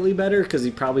gotten slightly better because he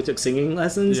probably took singing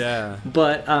lessons. Yeah.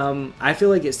 But I feel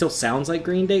like it still sounds like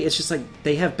Green Day. It's just like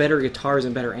they have better guitars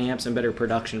and better amps and better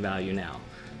production value now.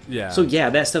 Yeah. So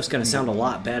yeah, that stuff's gonna sound a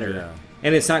lot better. Yeah.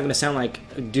 And it's not gonna sound like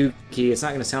Dookie. It's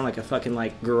not gonna sound like a fucking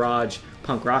like garage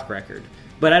punk rock record.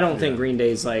 But I don't think Green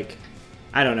Day's like,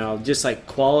 I don't know, just like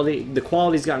quality. The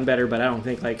quality's gotten better, but I don't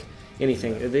think like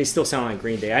anything. Yeah. They still sound like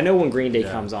Green Day. I know when Green Day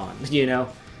comes on, you know.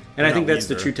 And I think that's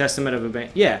the true testament of a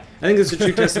band. Yeah, I think that's the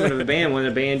true testament of a band when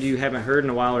a band you haven't heard in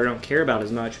a while or don't care about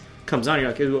as much comes on. You're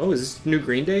like, oh, is this new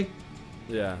Green Day?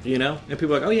 Yeah. You know? And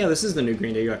people are like, oh, yeah, this is the new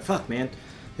Green Day. You're like, fuck, man.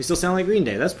 They still sound like Green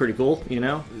Day. That's pretty cool, you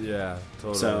know? Yeah,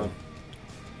 totally. So,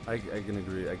 I can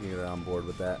agree. I can get on board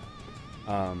with that.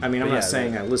 I mean, I'm not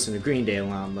saying I listen to Green Day a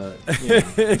lot, but you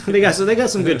know, they got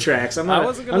some good tracks. I'm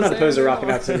not opposed to rocking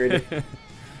out some Green Day.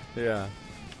 Yeah.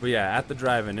 But yeah, At the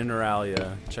Drive-In,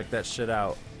 A.LI.A. Check that shit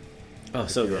out. Oh,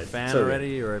 so good. If you're a fan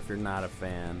already, or if you're not a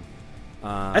fan.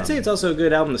 I'd say it's also a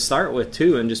good album to start with,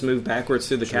 too, and just move backwards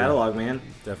through the catalog, man.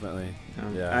 Definitely.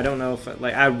 Yeah. I don't know if...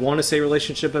 Like, I want to say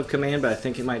Relationship of Command, but I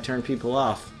think it might turn people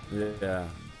off. Yeah.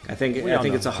 I think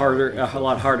it's a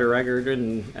lot harder record.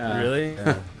 And, really?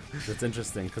 Yeah. That's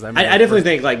interesting. Cause I definitely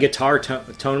think, like, guitar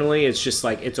tonally, it's just,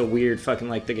 like, it's a weird fucking...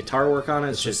 Like, the guitar work on it,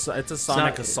 it's a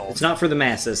sonic assault. It's not for the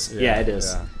masses. Yeah, it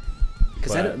is.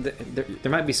 Because there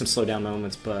might be some slow down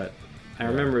moments, but... I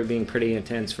remember it being pretty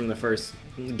intense from the first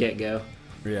get-go.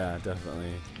 Yeah,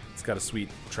 definitely. It's got a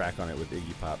sweet track on it with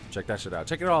Iggy Pop. Check that shit out.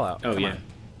 Check it all out. Oh, Come yeah. on.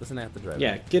 Listen to At the Drive-In.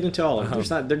 Yeah, get into all of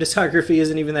them. Their discography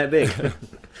isn't even that big.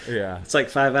 Yeah. It's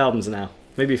like 5 albums now.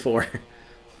 Maybe 4.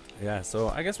 Yeah, so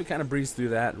I guess we kind of breezed through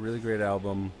that. Really great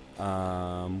album.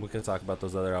 We could talk about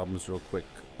those other albums real quick.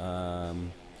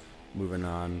 Moving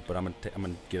on. But I'm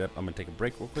gonna get up. I'm going to take a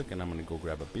break real quick, and I'm going to go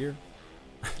grab a beer.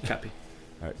 Copy.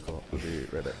 All right, cool. We'll be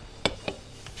right back.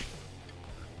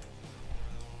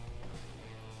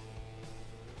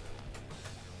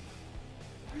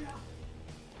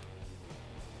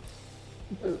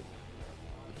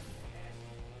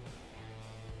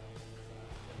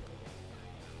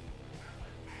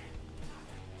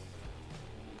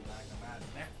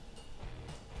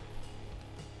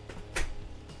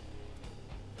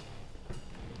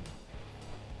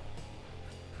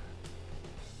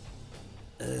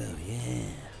 Oh yeah,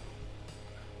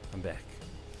 I'm back.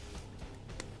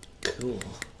 Cool.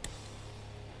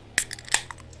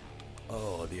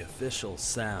 Oh, the official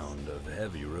sound of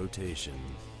heavy rotation.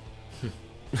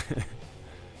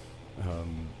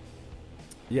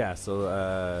 Yeah,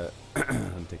 so let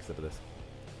me take a sip of this.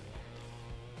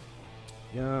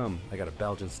 Yum. I got a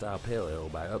Belgian style pale ale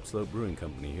by Upslope Brewing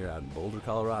Company here out in Boulder,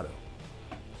 Colorado.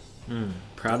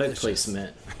 Product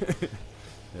placement.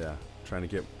 Yeah, trying to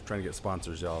get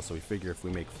sponsors, y'all. So we figure if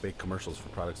we make fake commercials for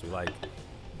products we like,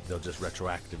 they'll just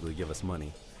retroactively give us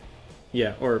money.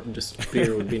 Yeah, or just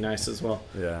beer would be nice as well.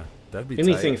 Yeah, that'd be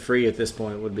anything tight. Free at this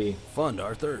point would be fund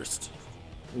our thirst.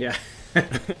 Yeah.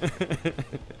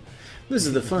 This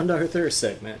is the Fund Our Thirst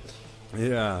segment.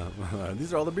 Yeah,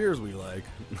 these are all the beers we like.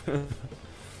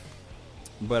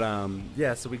 But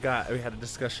yeah, so we had a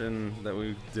discussion that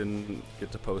we didn't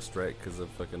get to post, right, because of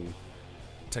fucking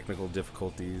technical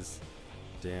difficulties.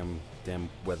 Damn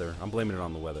weather. I'm blaming it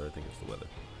on the weather. I think it's the weather.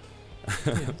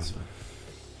 Yeah, that's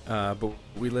fine. But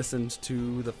we listened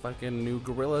to the fucking new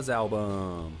GORILLAZ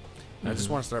album. I just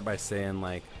want to start by saying,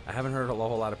 like, I haven't heard a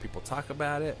whole lot of people talk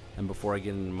about it, and before I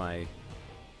get into my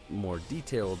more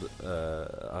detailed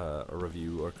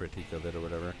review or critique of it or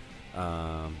whatever,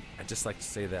 I'd just like to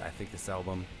say that I think this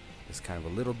album is kind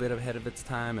of a little bit ahead of its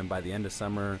time, and by the end of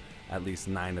summer, at least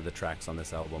 9 of the tracks on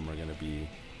this album are going to be,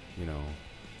 you know,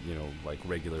 like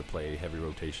regular play, heavy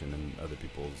rotation, and other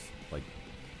people's, like,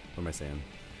 what am I saying?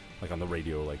 Like on the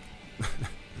radio, like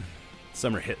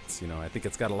summer hits, you know. I think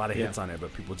it's got a lot of hits on it,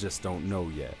 but people just don't know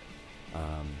yet.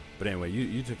 But anyway,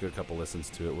 you took a couple listens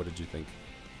to it. What did you think?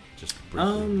 Just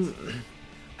briefly.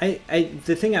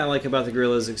 The thing I like about the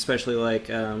GORILLAZ, especially like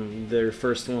their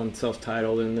first one,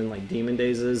 self-titled, and then like Demon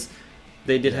Days, is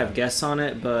they did have guests on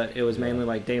it, but it was mainly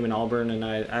like Damon Albarn, and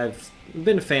I've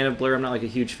been a fan of Blur. I'm not like a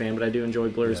huge fan, but I do enjoy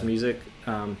Blur's music.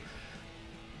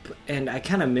 And I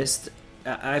kind of missed.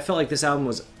 I felt like this album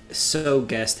was so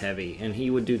guest heavy, and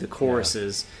he would do the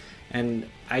choruses, and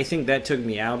I think that took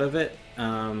me out of it.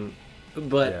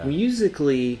 but Yeah.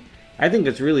 musically, I think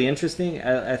it's really interesting.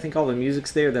 I think all the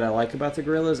music's there that I like about the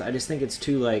Gorillaz. I just think it's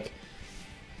too like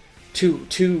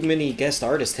too many guest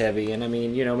artist heavy. And I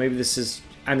mean, you know, maybe this is.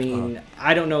 I mean,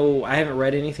 I don't know. I haven't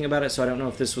read anything about it, so I don't know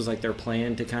if this was like their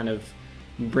plan to kind of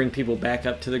bring people back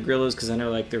up to the Gorillaz, because I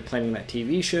know like they're planning that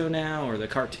TV show now or the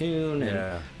cartoon,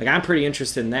 and like I'm pretty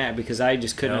interested in that because I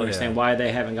just couldn't understand why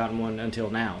they haven't gotten one until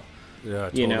now. Yeah,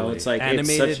 totally. You know, it's like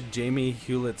animated it's such... Jamie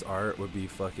Hewlett's art would be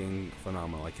fucking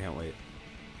phenomenal. I can't wait.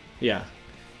 Yeah.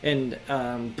 And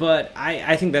but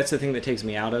I think that's the thing that takes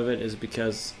me out of it, is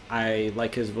because I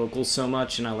like his vocals so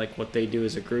much and I like what they do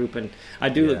as a group, and I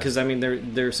do because I mean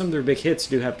they're some of their big hits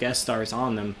do have guest stars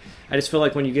on them. I just feel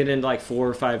like when you get into like 4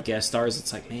 or 5 guest stars,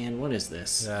 it's like, man, what is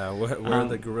this? Yeah, where are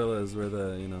the Gorillaz? Where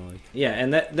the, you know, like... Yeah,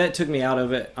 and that took me out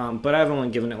of it. But I've only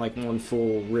given it like one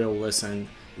full real listen.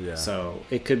 Yeah. So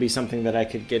it could be something that I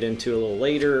could get into a little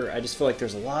later. I just feel like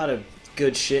there's a lot of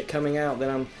good shit coming out that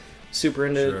I'm super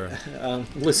into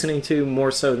listening to,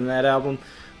 more so than that album.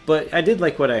 But I did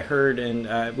like what I heard,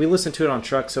 and we listened to it on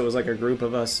truck, so it was like a group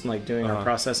of us like doing our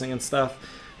processing and stuff.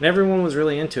 And everyone was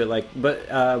really into it. Like, but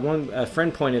a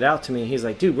friend pointed out to me, he's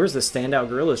like, "Dude, where's the standout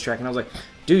Gorillaz track?" And I was like,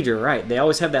 "Dude, you're right. They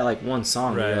always have that like one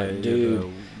song." Right, you're like,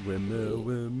 dude. Yeah,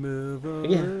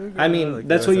 I mean, like,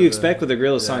 that's what you expect with a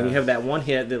Gorillaz song. You have that one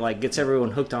hit that like gets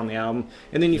everyone hooked on the album,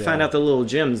 and then you find out the little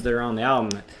gems that are on the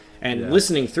album. And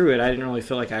listening through it, I didn't really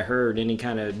feel like I heard any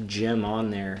kind of gem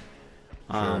on there.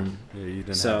 Yeah, you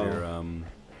didn't have your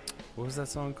what was that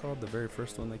song called? The very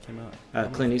first one that came out?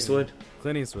 Clint Eastwood.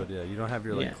 Clint Eastwood, yeah. You don't have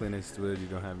your like Clint Eastwood. You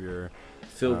don't have your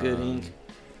Feel Good Inc.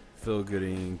 Feel Good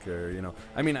Inc. Or, you know,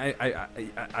 I mean, I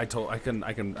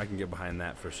can get behind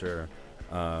that for sure.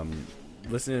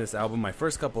 Listening to this album, my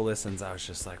first couple listens, I was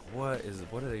just like, what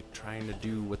are they trying to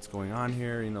do? What's going on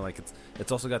here? You know, like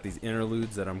it's also got these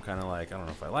interludes that I'm kind of like, I don't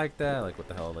know if I like that. Like, what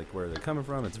the hell? Like, where are they coming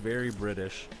from? It's very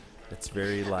British. It's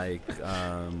very like,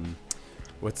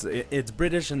 it's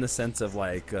British in the sense of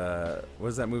like, what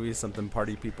is that movie? Something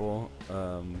Party People.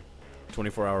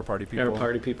 24-hour Party People.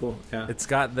 Party People, yeah. It's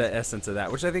got the essence of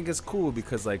that, which I think is cool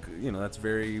because, like, you know, that's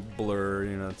very Blur,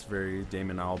 you know, it's very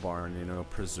Damon Albarn, you know,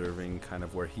 preserving kind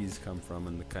of where he's come from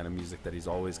and the kind of music that he's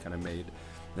always kind of made.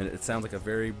 And it sounds like a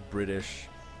very British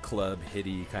club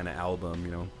hitty kind of album,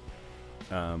 you know.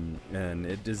 And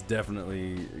it is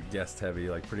definitely guest heavy.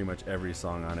 Like, pretty much every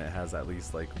song on it has at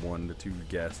least like 1 to 2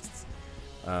 guests.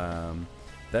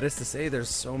 That is to say, there's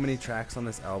so many tracks on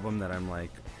this album that I'm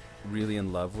like really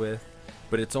in love with.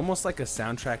 But it's almost like a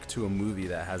soundtrack to a movie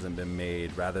that hasn't been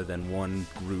made, rather than one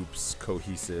group's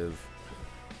cohesive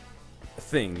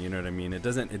thing. You know what I mean? It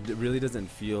really doesn't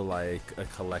feel like a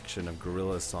collection of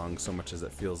Gorillaz songs so much as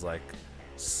it feels like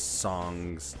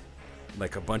songs,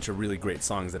 like a bunch of really great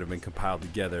songs that have been compiled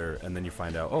together, and then you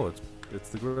find out, oh, it's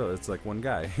the Gorillaz. It's like one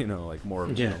guy, you know, like more,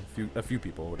 you know, a few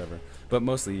people, whatever. But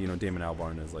mostly, you know, Damon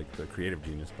Albarn is like the creative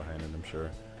genius behind it, I'm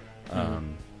sure.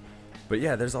 But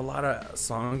yeah, there's a lot of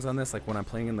songs on this. Like when I'm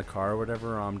playing in the car or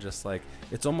whatever, I'm just like,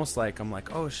 it's almost like I'm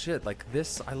like, oh shit, like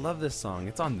this, I love this song.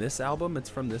 It's on this album. It's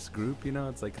from this group, you know.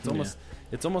 It's like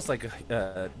it's almost like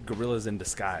Gorillaz in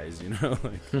disguise, you know.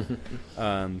 Like,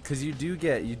 because you do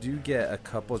get a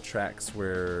couple tracks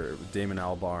where Damon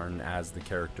Albarn as the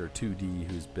character 2D,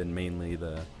 who's been mainly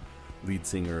the lead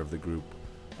singer of the group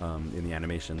in the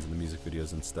animations and the music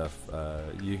videos and stuff.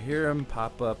 You hear him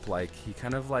pop up, like he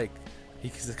kind of like.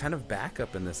 He's kind of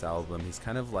backup in this album. He's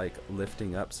kind of like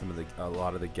lifting up a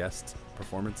lot of the guest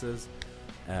performances.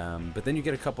 But then you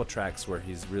get a couple tracks where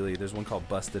he's really, there's one called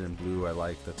Busted in Blue I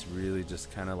like, that's really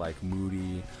just kind of like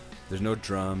moody. There's no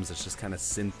drums, it's just kind of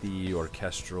synthy,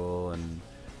 orchestral, and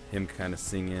him kind of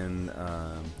singing.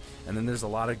 And then there's a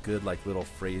lot of good like little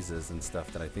phrases and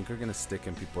stuff that I think are going to stick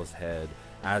in people's head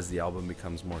as the album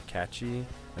becomes more catchy.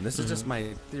 And this is just my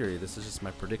theory, this is just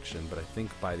my prediction, but I think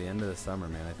by the end of the summer,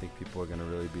 man, I think people are going to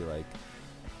really be like,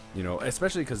 you know,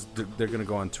 especially because they're going to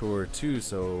go on tour too,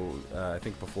 so I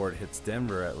think before it hits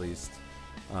Denver at least,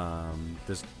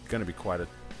 there's going to be quite a...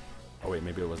 Oh wait,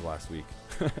 maybe it was last week.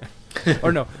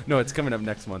 Or no, it's coming up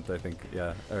next month, I think,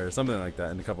 yeah, or something like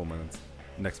that in a couple months.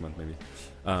 Next month maybe.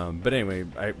 But anyway,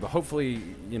 hopefully,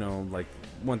 you know, like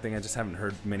one thing I just haven't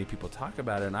heard many people talk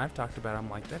about it, and I've talked about it, I'm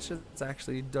like, that shit's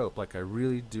actually dope. Like I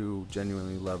really do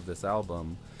genuinely love this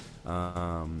album.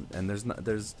 And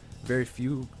there's very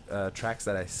few tracks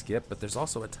that I skip, but there's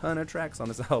also a ton of tracks on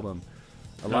this album.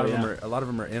 A lot of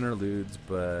them are interludes,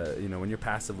 but you know, when you're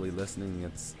passively listening,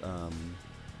 it's I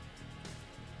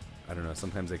don't know,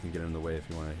 sometimes they can get in the way if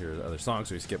you want to hear the other songs,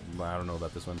 so you skip. I don't know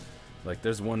about this one. Like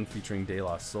there's one featuring De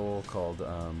La Soul called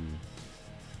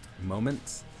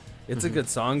Moments, It's a good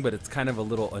song, but it's kind of a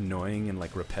little annoying and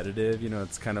like repetitive. You know,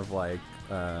 it's kind of like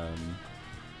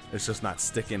it's just not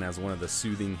sticking as one of the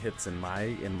soothing hits in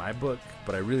my book.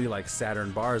 But I really like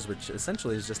Saturn Bars, which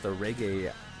essentially is just a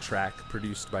reggae track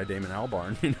produced by Damon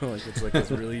Albarn. You know, like it's like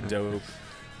this really dope,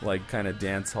 like kind of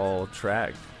dance hall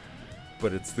track.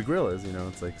 But it's the Gorillaz, you know.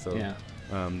 It's like so. Yeah.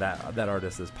 That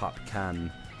artist is Pop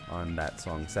Can on that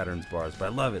song Saturn's Bars. But I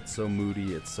love it. It's so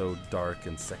moody. It's so dark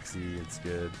and sexy. It's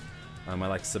good. I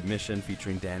like Submission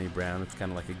featuring Danny Brown. It's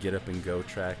kind of like a get up and go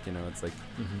track, you know. It's like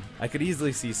I could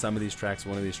easily see one of these tracks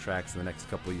in the next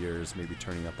couple of years, maybe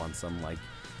turning up on some like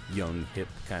young hip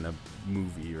kind of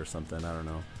movie or something. I don't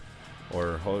know,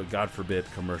 or God forbid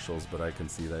commercials, but I can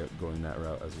see that going that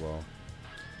route as well.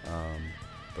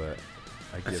 But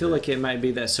I feel like it might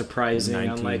be that surprising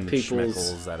on like people's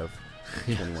schmeckles out of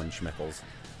 21 schmeckles.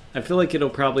 I feel like it'll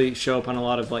probably show up on a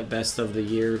lot of like best of the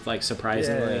year, like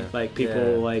surprisingly, like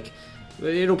people like.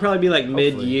 It'll probably be like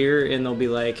mid-year, and they'll be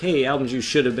like, "Hey, albums you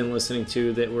should have been listening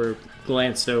to that were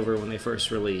glanced over when they first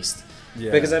released."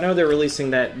 Yeah. Because I know they're releasing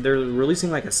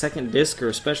like a second disc or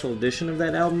a special edition of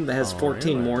that album that has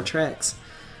 14 more tracks.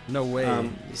 No way. I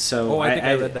think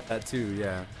I read that too.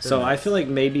 Yeah. So I feel like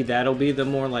maybe that'll be the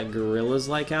more like Gorillaz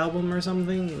like album or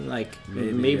something. Like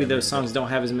maybe those songs don't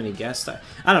have as many guests.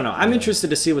 I don't know. I'm interested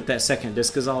to see what that second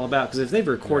disc is all about, because if they've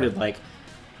recorded like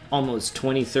almost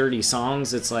 20-30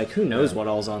 songs, it's like who knows what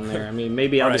all's on there. I mean,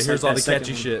 maybe I'll just here's all the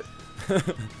catchy shit.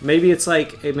 maybe it's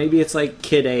like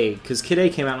Kid A, because Kid A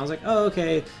came out and I was like, oh,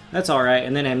 okay, that's all right.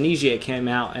 And then Amnesiac came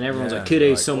out and everyone's like, Kid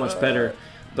A is so much better.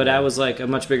 But I was like a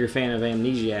much bigger fan of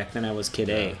Amnesiac than I was Kid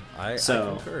A. I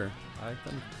concur.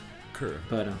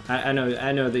 But I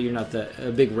know that you're not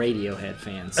a big Radiohead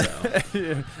fan, so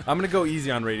yeah. I'm gonna go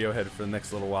easy on Radiohead for the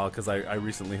next little while, because I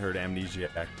recently heard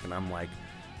Amnesiac and I'm like,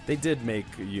 they did make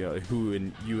Who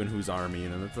and You and Whose Army,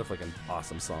 and that's a fucking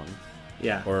awesome song.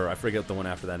 Yeah. Or I forget the one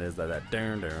after that is that like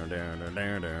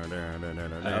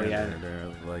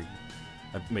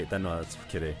wait, that's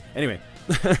Kid A. Anyway,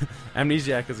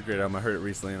 Amnesiac is a great album. I heard it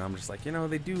recently, and I'm just like,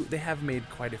 they have made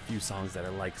quite a few songs that I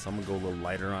like, so I'm gonna go a little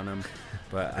lighter on them.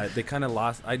 But they kind of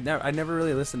lost. I never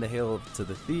really listened to Hail to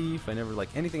the Thief. I never, like,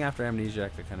 anything after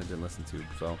Amnesiac I kind of didn't listen to.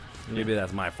 So maybe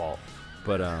that's my fault.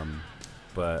 But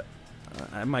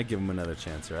I might give them another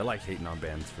chance here. I like hating on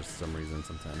bands for some reason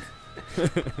sometimes.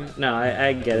 No,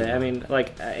 I get it. I mean,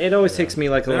 like, it always takes me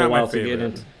like a little while to get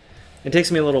into. It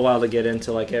takes me a little while to get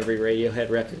into like every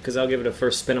Radiohead record, because I'll give it a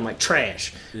first spin. I'm like,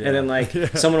 trash, and then like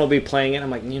someone will be playing it.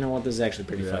 I'm like, you know what, this is actually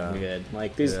pretty fucking good.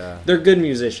 Like they're good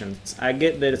musicians. I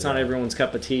get that it's not everyone's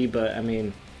cup of tea, but I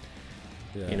mean,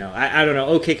 I don't know.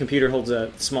 OK Computer holds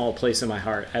a small place in my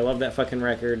heart. I love that fucking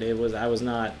record. I was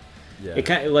not. Yeah. It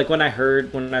kind of, like when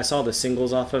I saw the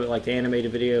singles off of it, like the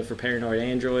animated video for Paranoid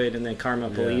Android and then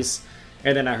Karma Police,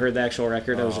 and then I heard the actual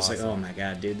record, I was just like, oh my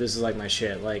god, dude, this is like my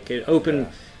shit. Like it opened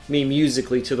me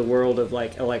musically to the world of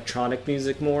like electronic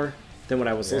music more than what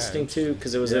I was listening to,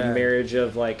 because it was a marriage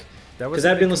of like, because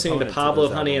I've been listening to Pablo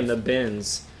Honey and the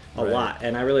Bins a lot,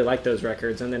 and I really like those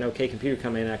records. And then OK Computer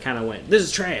come in, and I kind of went, this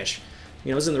is trash.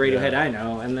 It was in the Radiohead I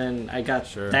know, and then I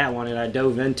got that one, and I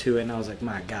dove into it, and I was like,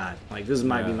 my god, like this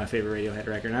might be my favorite Radiohead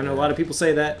record. And I know a lot of people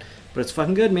say that, but it's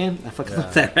fucking good, man. I fucking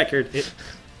love that record.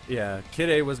 Kid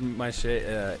A was my shit.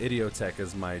 Idiotech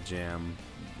is my jam.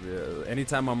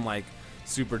 Anytime I'm like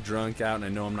super drunk out and I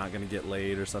know I'm not gonna get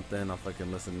laid or something, I'll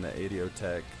fucking listen to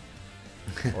Idiotech.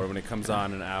 Or when it comes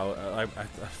on and out, I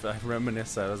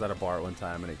reminisce. I was at a bar at one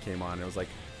time and it came on. It was like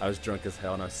I was drunk as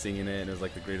hell and I was singing it, and it was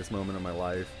like the greatest moment of my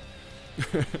life.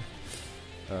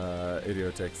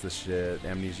 Idiotech's the shit.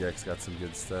 Amnesiac's got some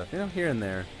good stuff. Here and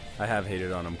there. I have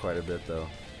hated on them quite a bit though.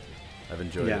 I've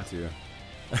enjoyed it too.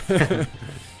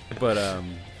 But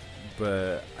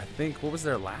I think, what was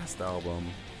their last album?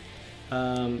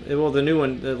 The new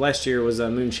one last year was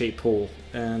Moonshaped Pool,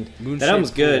 and that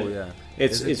album's good. Pool, yeah.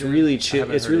 It's really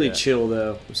chill. It's really chill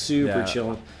though, super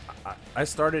chill. I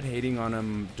started hating on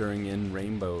them during In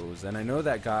Rainbows, and I know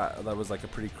that was like a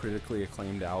pretty critically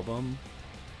acclaimed album,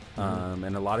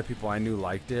 and a lot of people I knew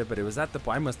liked it, but it was at the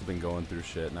point I must have been going through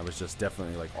shit, and I was just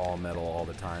definitely like all metal all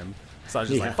the time. So I was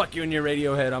just like, fuck you and your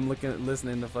Radiohead. I'm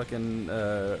listening to fucking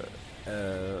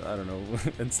I don't know,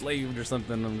 Enslaved or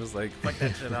something. I'm just like, fuck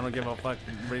that shit. I don't give a fuck.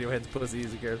 Radiohead's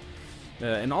pussies. Who cares?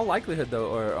 In all likelihood, though,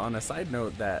 or on a side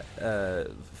note, that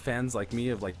fans like me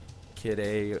of like Kid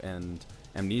A and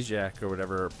Amnesiac or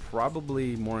whatever are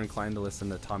probably more inclined to listen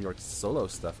to Tom York's solo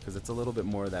stuff, because it's a little bit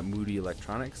more of that moody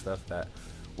electronic stuff that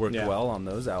worked well on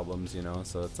those albums,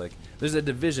 So it's like there's a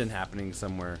division happening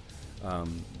somewhere.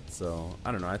 So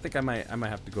I don't know. I think I might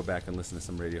have to go back and listen to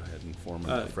some Radiohead and form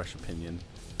a fresh opinion.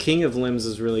 King of Limbs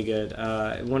is really good.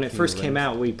 When it first came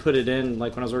out, we put it in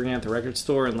like when I was working at the record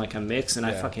store in like a mix, and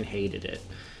I fucking hated it.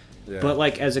 Yeah. But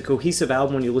like as a cohesive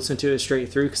album, when you listen to it straight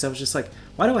through, because I was just like,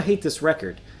 why do I hate this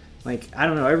record? Like, I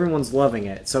don't know, everyone's loving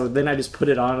it. So then I just put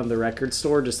it on in the record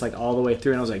store, just like all the way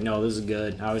through, and I was like, no, this is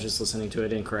good. I was just listening to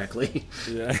it incorrectly.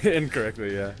 Yeah,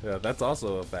 incorrectly, yeah. That's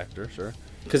also a factor, sure.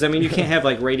 Because, I mean, you can't have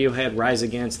like Radiohead, Rise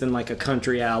Against, then like a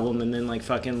country album, and then like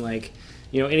fucking like,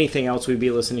 you know, anything else we'd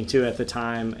be listening to at the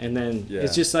time. And then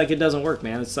it's just like, it doesn't work,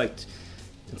 man. It's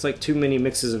like too many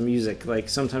mixes of music. Like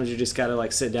sometimes you just gotta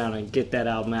like sit down and get that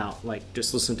album out, like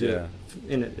just listen to it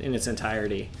in its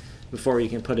entirety before you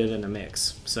can put it in a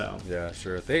mix. So yeah,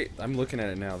 sure. I'm looking at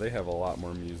it now. They have a lot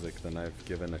more music than I've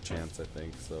given a chance, I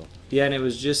think. So yeah, and it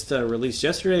was just released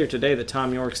yesterday or today that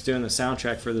Tom York's doing the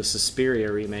soundtrack for the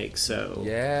Suspiria remake. So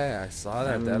yeah, I saw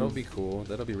that. That'll be cool.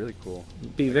 That'll be really cool.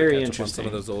 Be very interesting. On some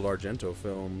of those old Argento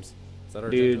films. Is that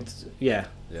Argento? Dude, yeah.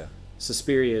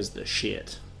 Suspiria is the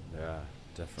shit. Yeah.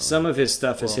 Definitely. Some of his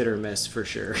stuff is hit or miss for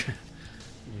sure.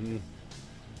 Mm-hmm.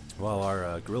 Well,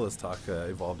 our Gorillaz talk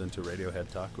evolved into Radiohead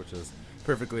talk, which is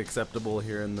perfectly acceptable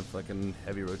here in the fucking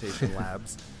heavy rotation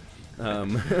labs.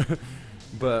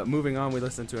 But moving on, we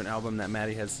listened to an album that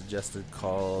Maddie had suggested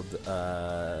called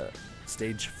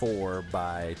Stage 4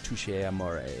 by Touche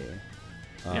Amore.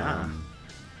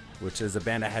 Which is a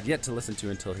band I had yet to listen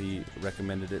to until he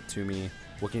recommended it to me.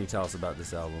 What can you tell us about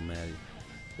this album, Maddie?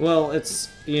 Well, it's,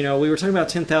 you know, we were talking about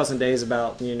 10,000 Days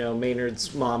about, you know,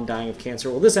 Maynard's mom dying of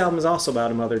cancer. Well, this album is also about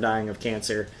a mother dying of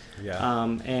cancer.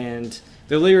 Yeah. And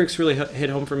the lyrics really hit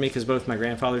home for me because both my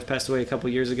grandfathers passed away a couple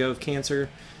years ago of cancer,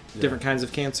 different kinds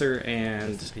of cancer.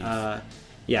 And, a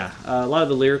lot of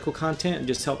the lyrical content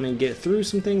just helped me get through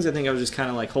some things I think I was just kind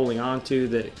of, like, holding on to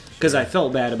that because I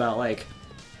felt bad about, like,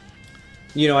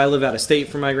 you know, I live out of state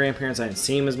from my grandparents. I didn't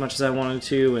see them as much as I wanted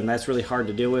to, and that's really hard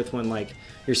to deal with when, like,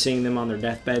 you're seeing them on their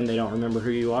deathbed and they don't remember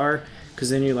who you are. Because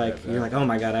then you're like, oh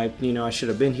my god, I should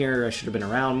have been here. I should have been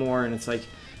around more. And it's like,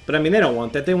 but I mean, they don't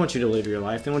want that. They want you to live your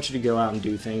life. They want you to go out and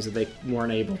do things that they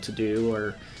weren't able to do,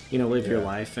 or you know, live your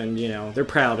life. And you know, they're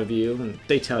proud of you, and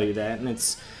they tell you that. And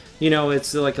it's, you know,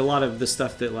 it's like a lot of the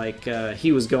stuff that like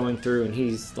he was going through, and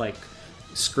he's like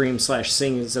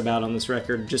scream/sings about on this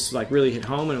record, just like really hit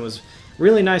home. And it was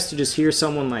really nice to just hear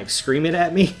someone like scream it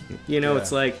at me. You know,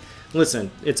 it's like, listen,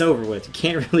 it's over with. You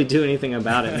can't really do anything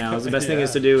about it now. The best thing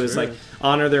is to do is like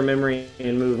honor their memory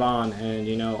and move on, and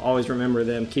you know, always remember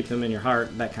them, keep them in your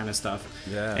heart, that kind of stuff.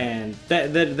 Yeah. And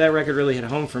that record really hit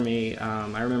home for me.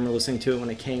 I remember listening to it when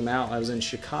it came out. I was in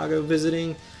Chicago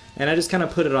visiting, and I just kind of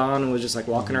put it on and was just like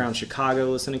walking around Chicago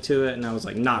listening to it, and I was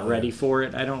like not ready for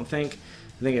it. I think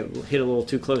it hit a little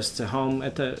too close to home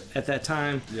at that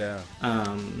time. Yeah.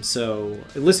 So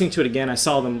listening to it again, I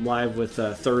saw them live with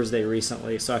Thursday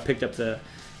recently, so I picked up the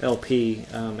LP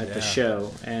at the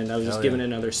show, and I was just giving it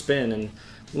another spin and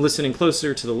listening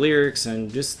closer to the lyrics,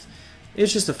 and just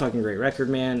it's just a fucking great record,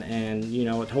 man. And you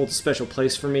know, it holds a special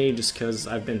place for me just because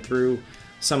I've been through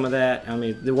some of that. I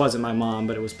mean, it wasn't my mom,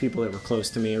 but it was people that were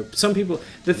close to me, or some people.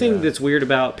 The thing that's weird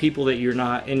about people that you're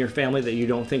not in your family that you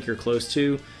don't think you're close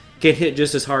to get hit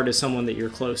just as hard as someone that you're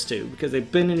close to, because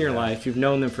they've been in your life, you've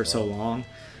known them for so long,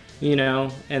 you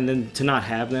know, and then to not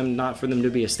have them, not for them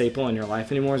to be a staple in your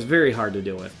life anymore, is very hard to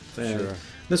deal with. And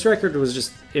this record was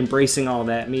just embracing all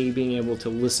that, me being able to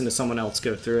listen to someone else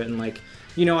go through it, and like,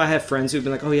 you know, I have friends who've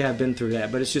been like, oh yeah, I've been through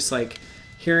that, but it's just like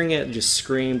hearing it just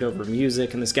screamed over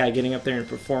music, and this guy getting up there and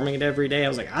performing it every day, I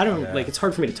was like, I don't, like, it's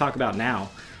hard for me to talk about now,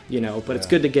 you know, but it's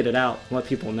good to get it out, let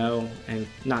people know, and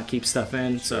not keep stuff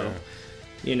in, so...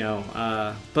 You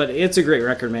know, but it's a great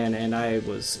record, man, and I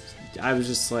was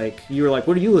just like, you were like,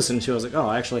 what are you listening to? I was like, oh,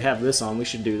 I actually have this on, we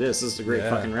should do this is a great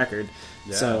fucking record.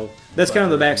 So that's kind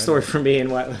of the backstory for me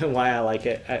and why I like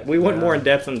it. We went more in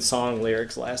depth on song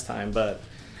lyrics last time, but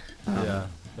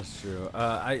that's true.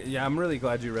 I'm really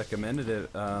glad you recommended it.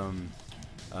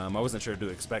 I wasn't sure to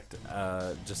expect,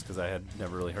 just because I had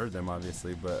never really heard them,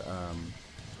 obviously, but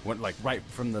went like right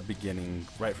from the beginning,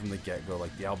 right from the get-go,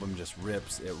 like the album just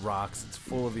rips, it rocks, it's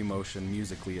full of emotion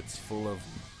musically, it's full of,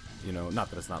 you know, not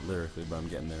that it's not lyrically, but I'm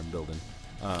getting there, I'm building.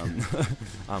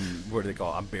 What do they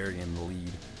call it? I'm burying the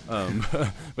lead.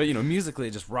 But you know, musically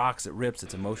it just rocks, it rips,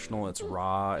 it's emotional, it's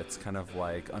raw, it's kind of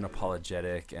like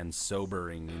unapologetic and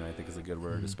sobering, you know, I think is a good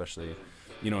word, especially,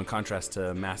 you know, in contrast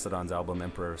to Mastodon's album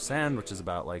Emperor of Sand, which is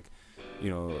about like, you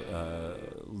know,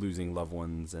 losing loved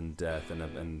ones and death,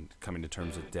 and coming to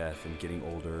terms with death and getting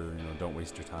older. You know, don't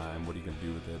waste your time. What are you gonna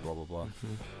do with it? Blah blah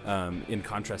blah. In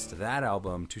contrast to that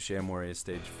album, Touche Amore's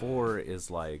Stage 4 is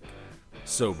like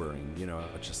sobering. You know,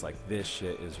 it's just like, this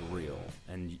shit is real,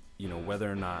 and you know,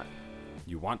 whether or not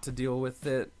you want to deal with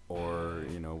it, or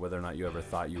you know, whether or not you ever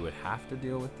thought you would have to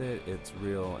deal with it, it's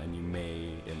real, and it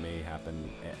may happen.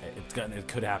 It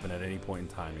could happen at any point in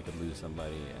time. You could lose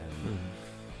somebody, and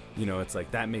you know, it's like,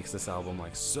 that makes this album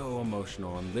like so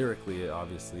emotional, and lyrically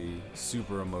obviously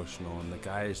super emotional, and the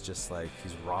guy is just like,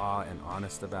 he's raw and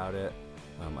honest about it.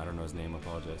 I don't know his name, I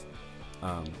apologize.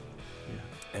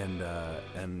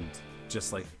 And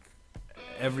just like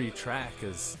every track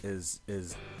is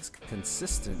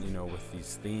consistent, you know, with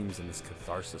these themes and this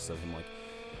catharsis of him, like,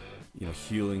 you know,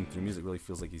 healing through music. Really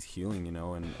feels like he's healing, you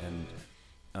know, and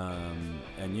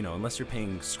you know, unless you're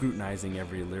scrutinizing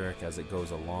every lyric as it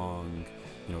goes along,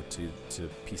 you know, to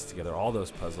piece together all those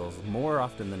puzzles, more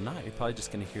often than not, you're probably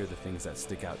just going to hear the things that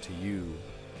stick out to you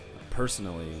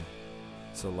personally.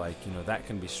 So like, you know, that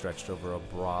can be stretched over a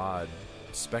broad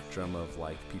spectrum of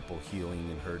like people healing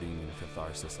and hurting and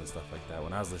catharsis and stuff like that.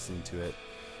 When I was listening to it,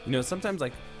 you know, sometimes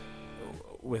like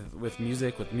with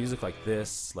music like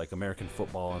this, like American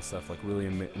football and stuff, like really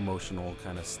emotional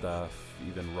kind of stuff,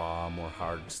 even raw, more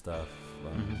hard stuff,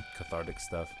 cathartic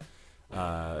stuff.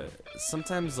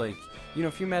 Sometimes, like, you know,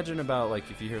 if you imagine about, like,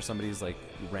 if you hear somebody's like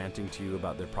ranting to you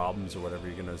about their problems or whatever,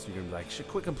 you're gonna be like, shit,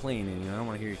 quit complaining, you know, I don't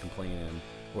want to hear you complaining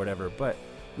or whatever. But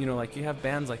you know, like, you have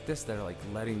bands like this that are like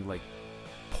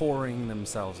pouring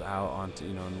themselves out onto,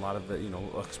 you know, and a lot of the, you know,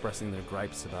 expressing their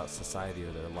gripes about society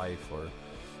or their life, or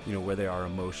you know, where they are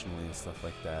emotionally and stuff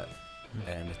like that.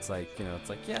 And it's like, you know, it's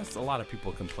like, yes, a lot of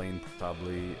people complain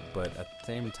probably, but at the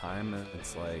same time,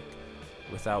 it's like,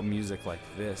 without music like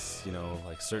this, you know,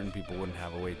 like, certain people wouldn't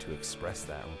have a way to express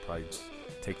that, and would probably just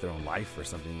take their own life or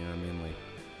something, you know what I mean? Like,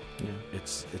 yeah,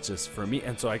 it's just for me.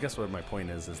 And so I guess what my point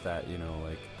is that, you know,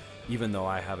 like, even though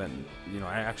I haven't, you know,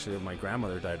 my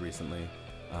grandmother died recently,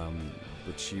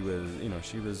 but she was, you know,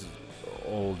 she was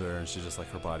older, and she just, like,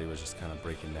 her body was just kind of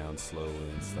breaking down slowly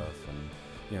and stuff, and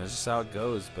you know, it's just how it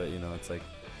goes. But you know, it's like,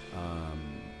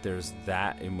 there's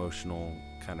that emotional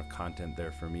kind of content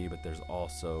there for me, but there's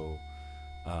also,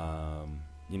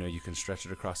 you know, you can stretch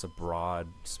it across a broad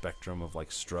spectrum of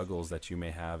like struggles that you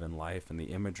may have in life, and the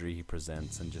imagery he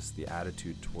presents, and just the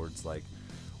attitude towards like,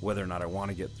 whether or not I want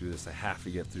to get through this, I have to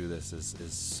get through this,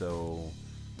 is so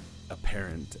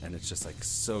apparent, and it's just like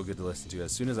so good to listen to.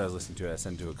 As soon as I was listening to it, I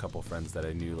sent it to a couple friends that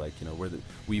I knew, like, you know,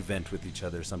 we vent with each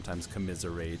other, sometimes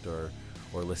commiserate or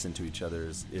listen to each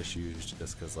other's issues,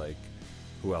 just because, like,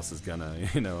 who else is gonna,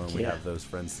 you know, and we have those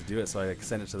friends to do it. So I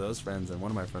sent it to those friends, and one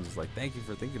of my friends was like, thank you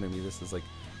for thinking of me, this is like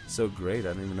so great,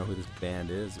 I don't even know who this band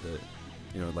is, but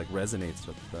you know, it like resonates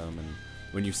with them. And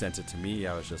when you sent it to me,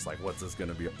 I was just like, what's this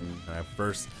gonna be? And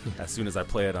as soon as I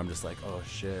play it, I'm just like, oh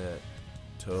shit,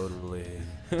 totally.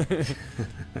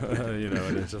 You know,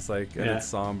 and it's just like, and it's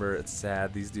somber, it's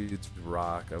sad, these dudes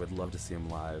rock. I would love to see them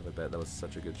live. I bet that was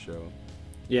such a good show.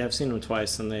 Yeah, I've seen them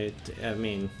twice, and it's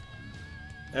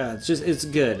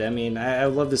good. I mean, I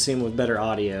would love to see them with better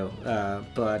audio,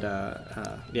 but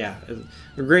yeah,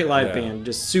 a great live band,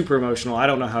 just super emotional. I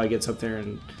don't know how he gets up there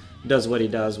and does what he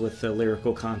does with the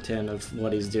lyrical content of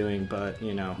what he's doing, but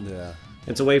you know,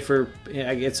 it's a way for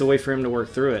him to work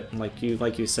through it. Like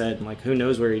you said, like, who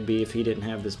knows where he'd be if he didn't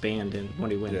have this band and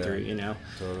what he went through, you know.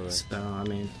 Totally. So I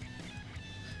mean,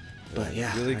 but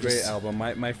yeah, really great album.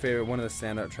 My favorite, one of the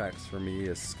standout tracks for me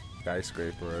is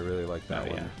Skyscraper. I really like that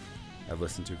one. I've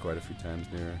listened to quite a few times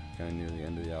near the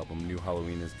end of the album. New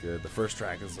Halloween is good. The first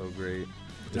track is so great.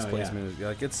 Displacement is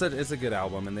like, it's a good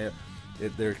album, and they're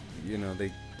you know,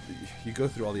 you go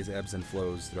through all these ebbs and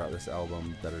flows throughout this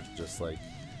album that are just like,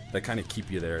 that kind of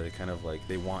keep you there. They kind of like,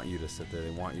 they want you to sit there,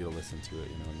 they want you to listen to it,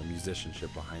 you know. And the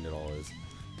musicianship behind it all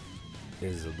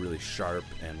is really sharp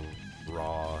and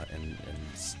raw and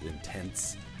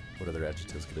intense. What other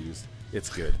adjectives could I use? It's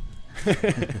good.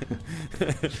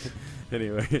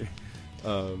 Anyway,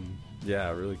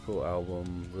 yeah, really cool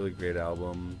album, really great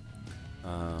album.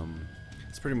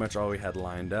 It's pretty much all we had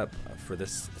lined up for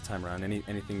this time around.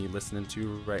 Anything you listening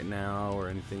to right now, or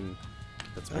anything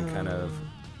that's been kind of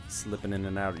slipping in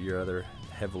and out of your other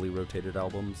heavily rotated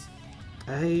albums?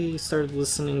 I started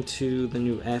listening to the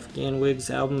new Afghan Wigs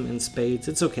album, In Spades.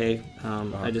 It's okay.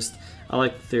 I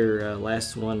like their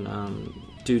last one,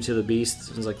 Due to the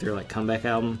Beast. It was like their comeback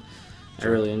album. I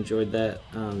really enjoyed that,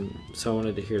 so I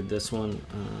wanted to hear this one.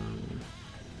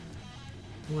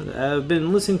 I've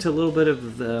been listening to a little bit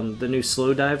of the new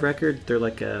Slow Dive record. They're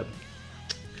like a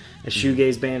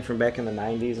shoegaze band from back in the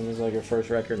 90s, and it was like their first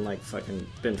record in like fucking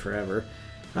been forever.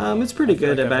 It's pretty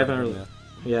good.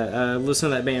 Listen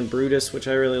to that band Brutus, which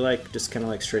I really like, just kind of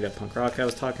like straight up punk rock I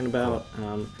was talking about.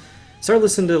 started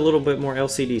listening to a little bit more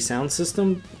LCD Sound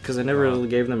System because I never really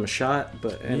gave them a shot.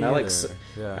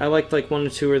 I liked like 1 or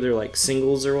 2 of their like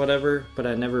singles or whatever, but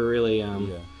I never really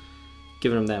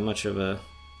given them that much of a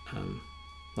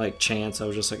like chance. I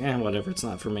was just like, whatever, it's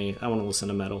not for me. I want to listen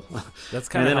to metal. That's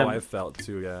kind of how I felt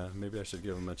too. Yeah, maybe I should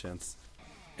give them a chance.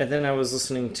 And then I was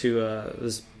listening to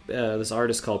this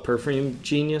artist called Perfume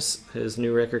Genius, his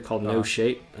new record called No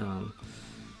Shape.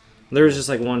 There was just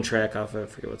like one track off, I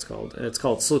forget what it's called. It's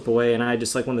called Slip Away, and I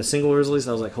just like when the single was released,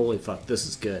 I was like, holy fuck, this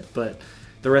is good. But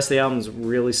the rest of the album's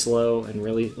really slow and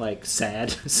really like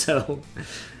sad. So,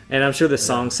 and I'm sure the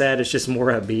song's sad, it's just more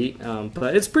upbeat.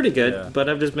 But it's pretty good. Yeah. But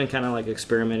I've just been kind of like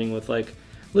experimenting with like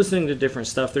listening to different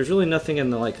stuff. There's really nothing in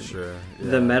the like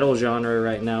the metal genre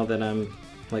right now that I'm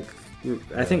like.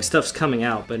 I think stuff's coming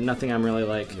out, but nothing I'm really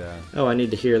like, I need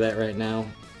to hear that right now.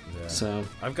 Yeah. So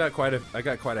I got quite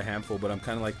a handful, but I'm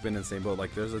kind of like been in the same boat.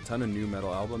 Like there's a ton of new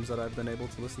metal albums that I've been able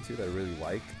to listen to that I really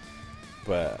like,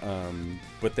 but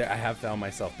I have found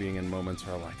myself being in moments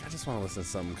where I'm like, I just want to listen to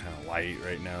something kind of light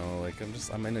right now. Like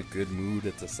I'm in a good mood.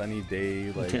 It's a sunny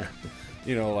day. Like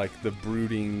you know, like the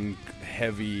brooding,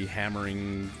 heavy,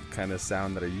 hammering kind of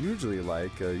sound that I usually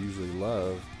usually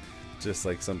love. Just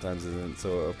like sometimes isn't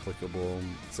so applicable.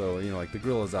 So, you know, like the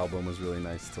GORILLAZ album was really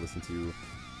nice to listen to.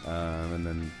 And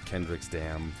then Kendrick's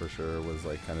Damn for sure was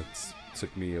like kind of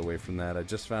took me away from that. I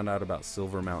just found out about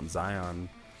Silver Mount Zion,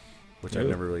 which I've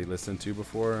never really listened to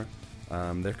before.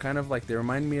 They're kind of like, they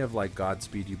remind me of like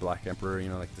Godspeed You Black Emperor, you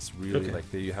know, like this really like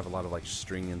they have a lot of like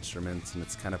string instruments and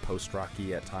it's kind of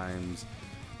post-rocky at times,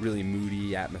 really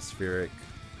moody, atmospheric.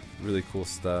 Really cool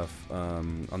stuff.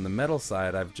 On the metal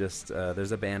side, I've just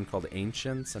there's a band called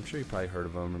Ancients. I'm sure you probably heard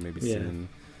of them or maybe seen.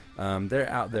 They're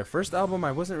out. Their first album,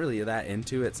 I wasn't really that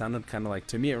into. It sounded kind of like,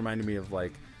 to me, it reminded me of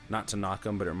like, not to knock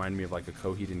them, but it reminded me of like a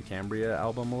Coheed and Cambria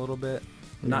album a little bit.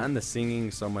 Not in the singing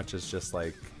so much as just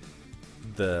like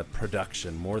the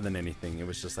production more than anything. It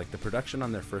was just like the production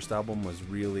on their first album was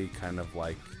really kind of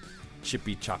like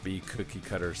chippy, choppy, cookie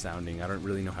cutter sounding. I don't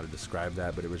really know how to describe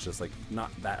that, but it was just like not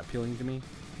that appealing to me.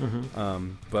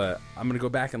 But I'm gonna go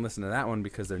back and listen to that one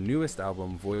because their newest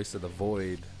album, Voice of the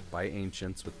Void by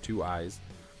Ancients with 2 eyes,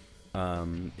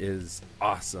 is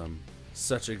awesome.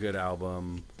 Such a good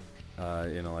album.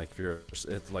 You know, like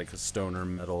it's like a stoner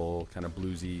metal, kind of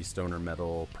bluesy stoner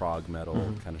metal, prog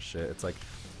metal kind of shit. It's like,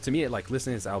 to me, like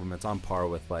listening to this album, it's on par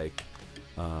with like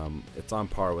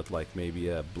maybe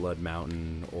a Blood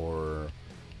Mountain or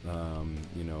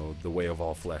you know, The Way of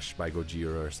All Flesh by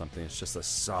Gojira or something. It's just a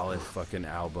solid fucking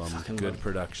album. Good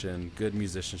production, good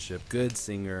musicianship, good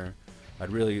singer.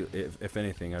 I'd really, if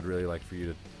anything, I'd really like for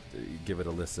you to give it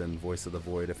a listen. Voice of the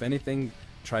Void. If anything,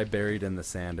 try Buried in the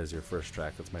Sand as your first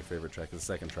track. That's my favorite track. The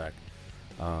second track.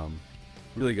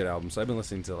 Really good album. So I've been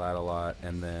listening to that a lot.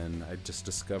 And then I just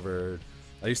discovered,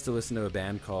 I used to listen to a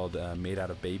band called Made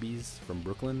Out of Babies from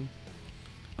Brooklyn.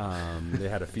 They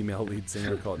had a female lead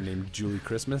singer named Julie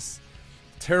Christmas.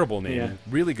 Terrible name.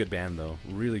 Really good band though.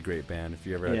 Really great band. If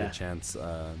you ever had a chance,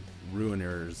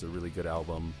 Ruiner is a really good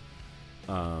album.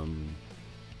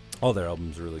 All their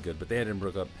albums are really good, but they hadn't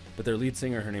broke up. But their lead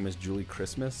singer, her name is Julie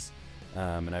Christmas,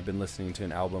 and I've been listening to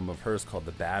an album of hers called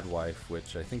The Bad Wife,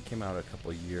 which I think came out a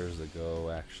couple years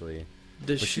ago actually.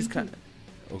 She's kind of...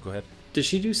 Oh, go ahead. Did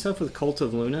she do stuff with Cult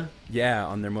of Luna? Yeah,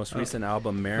 on their most recent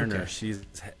album, Mariner,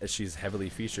 she's heavily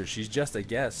featured. She's just a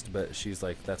guest, but she's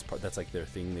like that's like their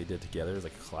thing they did together. It's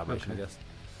like a collaboration, I guess.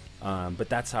 But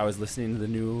that's how I was listening to the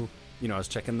new. You know, I was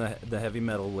checking the heavy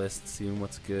metal list, seeing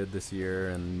what's good this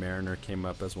year, and Mariner came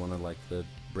up as one of like the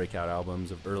breakout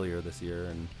albums of earlier this year,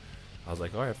 and I was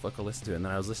like, all right, fuck, I'll listen to it. And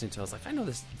then I was listening to it, I was like, I know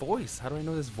this voice. How do I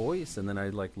know this voice? And then I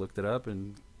like looked it up,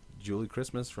 and Julie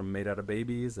Christmas from Made Out of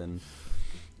Babies, and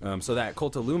so that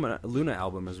Cult of Luna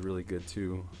album is really good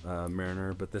too,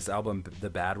 Mariner. But this album, The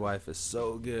Bad Wife, is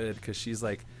so good because she's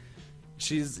this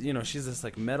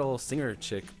like metal singer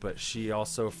chick, but she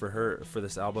also for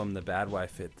this album, The Bad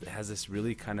Wife, it has this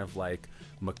really kind of like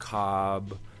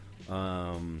macabre.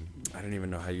 I don't even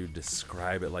know how you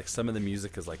describe it. Like some of the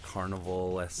music is like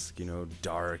carnival-esque, you know,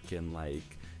 dark and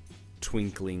like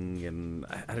twinkling, and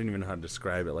I don't even know how to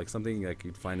describe it. Like something like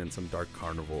you'd find in some dark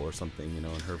carnival or something, you know.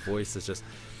 And her voice is just,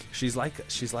 she's like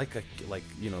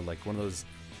you know, like one of those,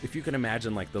 if you can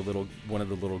imagine like one of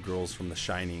the little girls from The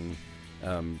Shining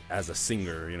as a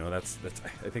singer, you know, that's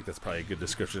I think that's probably a good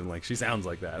description. Like she sounds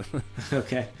like that.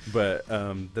 Okay. But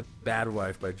The Bad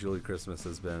Wife by Julie Christmas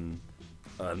has been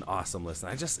an awesome listen.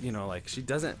 I just, you know, like she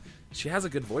has a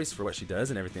good voice for what she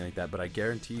does and everything like that, but I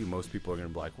guarantee you most people are going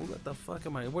to be like, well, what the fuck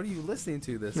what are you listening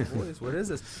to, this voice? What is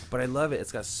this? But I love it.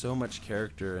 It's got so much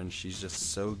character, and she's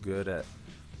just so good at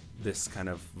this kind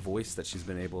of voice that she's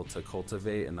been able to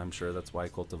cultivate, and I'm sure that's why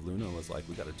Cult of Luna was like,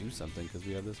 we got to do something because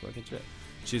we have this fucking shit.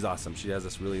 She's awesome. She has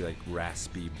this really like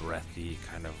raspy, breathy,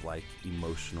 kind of like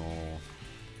emotional.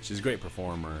 She's a great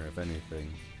performer, if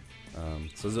anything.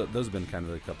 So those have been kind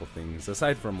of a couple things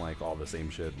aside from like all the same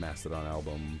shit. Mastodon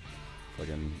album,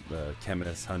 fucking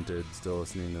Chemist, Hunted, still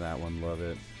listening to that one, love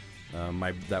it.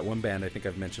 That one band I think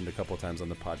I've mentioned a couple times on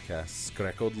the podcast,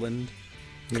 Skrekodland.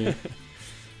 Yeah.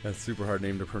 That's a super hard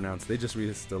name to pronounce. They just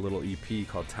released a little EP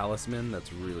called Talisman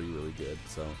that's really, really good.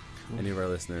 So any of our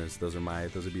listeners, those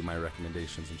would be my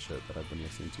recommendations and shit that I've been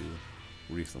listening to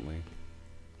recently.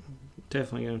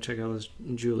 Definitely gonna check out this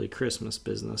Julie Christmas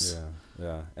business.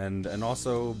 Yeah. And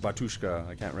also Batushka.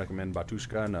 I can't recommend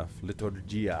Batushka enough.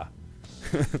 Liturgia.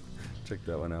 Check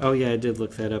that one out. Oh yeah, I did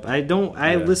look that up.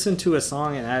 I listened to a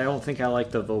song and I don't think I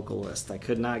like the vocalist. I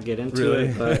could not get into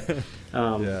it, but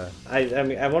I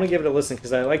mean I want to give it a listen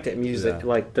because I like that music,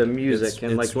 like the music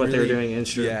and like what really, they're doing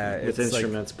with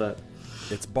instruments. But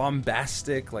it's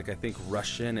bombastic, like I think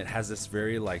Russian. It has this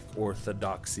very like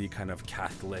orthodoxy kind of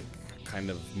Catholic kind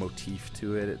of motif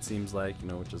to it. It seems like, you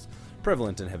know, which is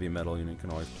prevalent in heavy metal. You know, you can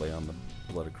always play on the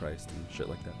blood of Christ and shit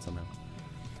like that somehow.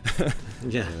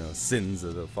 Yeah, you know, sins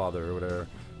of the father or whatever.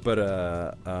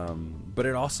 But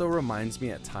it also reminds me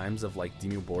at times of like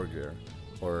Dimmu Borgir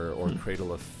or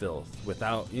Cradle of Filth,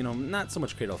 without, you know, not so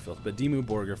much Cradle of Filth, but Dimmu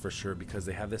Borgir for sure, because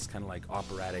they have this kind of like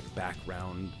operatic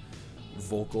background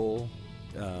vocal,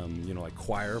 you know, like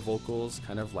choir vocals,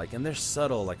 kind of like, and they're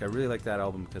subtle. Like I really like that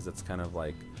album because it's kind of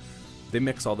like they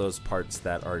mix all those parts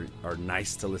that are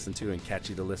nice to listen to and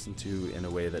catchy to listen to in a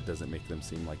way that doesn't make them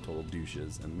seem like total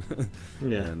douches. And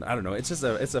and I don't know, it's just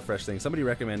it's a fresh thing. Somebody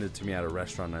recommended it to me at a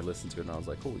restaurant, and I listened to it, and I was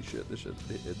like, holy shit, this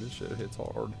shit hits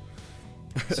hard.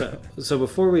 So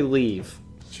before we leave,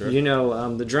 sure. You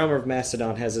know, the drummer of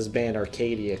Mastodon has his band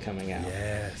Arcadia coming out.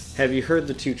 Yes. Have you heard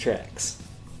the 2 tracks?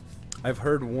 I've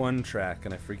heard 1 track,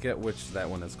 and I forget which that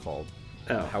one is called.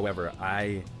 Oh. However,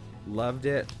 I loved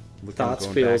it. Thoughts,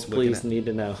 feels, please, need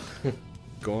to know.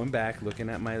 Going back, looking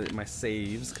at my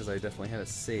saves, because I definitely had it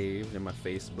saved in my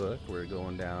Facebook. We're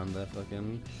going down the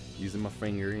fucking, using my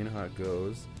finger, you know how it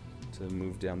goes, to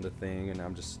move down the thing, and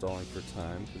I'm just stalling for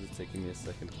time, because it's taking me a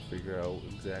second to figure out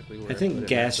exactly where I think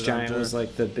Gas Giant was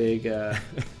like the big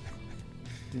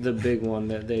one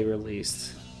that they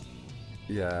released.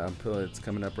 Yeah, it's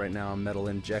coming up right now on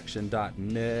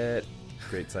metalinjection.net.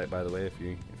 Great site, by the way, if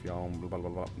y'all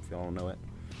know it.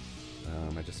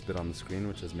 I just spit on the screen,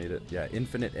 which has made it. Yeah,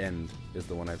 Infinite End is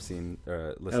the one I've seen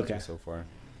listened to so far.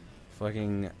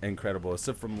 Fucking incredible.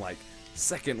 So from like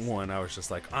second one, I was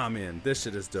just like, I'm in. This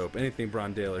shit is dope. Anything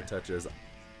Brondaler touches,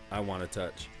 I want to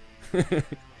touch.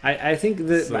 I think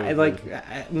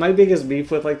that my biggest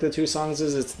beef with like the 2 songs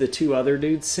is it's the 2 other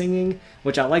dudes singing,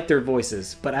 which I like their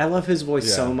voices, but I love his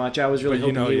voice so much. I was really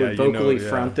hoping he would vocally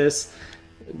front this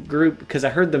group, because I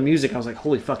heard the music. I was like,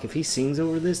 holy fuck, if he sings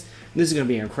over this is going to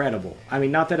be incredible. I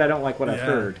mean, not that I don't like what I've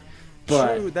heard,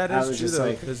 but true, that is I was true, just though,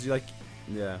 like, because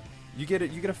you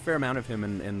get a fair amount of him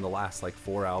in the last like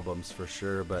 4 albums for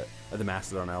sure, but the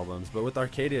Mastodon albums. But with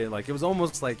Arcadia, like it was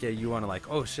almost like, yeah, you want to like,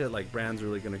 oh shit, like Brand's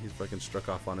really he's fucking struck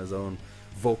off on his own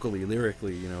vocally,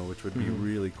 lyrically, you know, which would be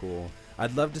really cool.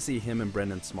 I'd love to see him and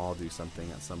Brendan Small do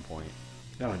something at some point.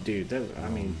 oh dude, I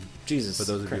mean, Jesus. For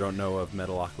those of you who don't know of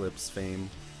Metalocalypse fame,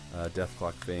 Death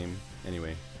Clock fame,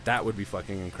 anyway, that would be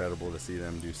fucking incredible to see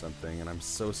them do something. And I'm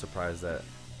so surprised that,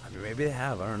 I mean, maybe they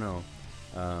have, I don't know.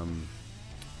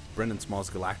 Brendan Small's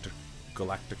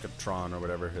Galacticatron or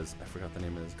whatever I forgot the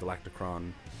name is,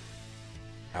 Galacticron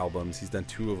albums. He's done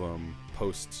 2 of them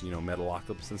post, you know,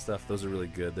 Metalocalypse and stuff. Those are really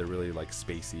good. They're really like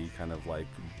spacey, kind of like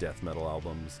death metal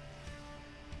albums.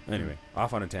 Anyway,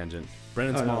 off on a tangent.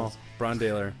 Brendan Small,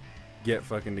 Brondaler, get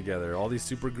fucking together. All these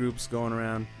super groups going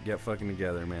around, get fucking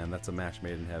together, man. That's a match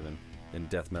made in heaven, in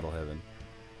death metal heaven.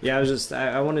 Yeah,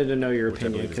 I wanted to know your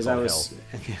opinion, because I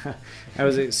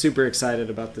was super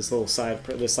excited about this little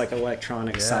this like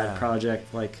electronic side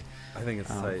project. Like, I think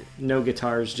it's tight. No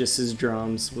guitars, just his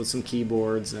drums with some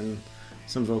keyboards and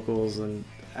some vocals, and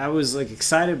I was like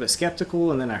excited but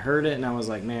skeptical. And then I heard it, and I was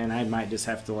like, man, I might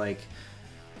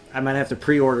have to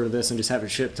pre-order this and just have it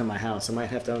shipped to my house. I might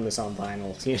have to own this on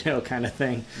vinyl, you know, kind of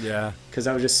thing. Yeah. Because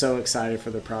I was just so excited for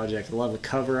the project. I love the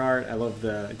cover art. I love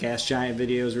the Gas Giant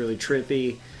videos, really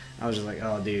trippy. I was just like,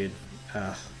 oh, dude.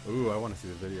 Ooh, I want to see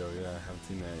the video. Yeah, I haven't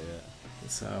seen that yet.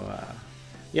 So,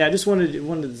 yeah, I just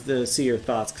wanted to see your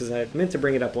thoughts, because I meant to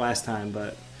bring it up last time,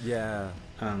 but... Yeah.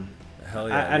 Hell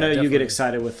yeah. I know definitely. You get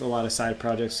excited with a lot of side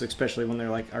projects, especially when they're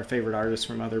like our favorite artists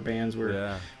from other bands.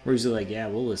 We're usually like, yeah,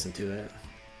 we'll listen to it.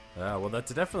 Well,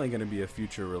 that's definitely going to be a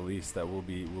future release that we'll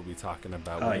be talking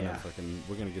about.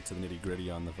 We're gonna get to the nitty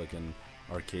gritty on the fucking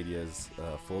Arcadia's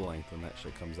full length when that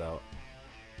shit comes out.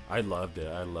 I loved it.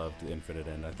 I loved Infinite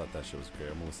End. I thought that shit was great.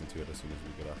 I'm gonna listen to it as soon as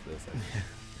we get off this.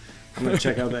 I'm gonna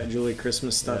check out that Julie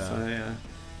Christmas stuff. Yeah.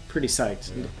 Pretty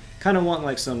psyched. Yeah. Kind of want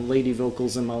like some lady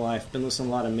vocals in my life. Been listening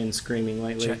to a lot of men screaming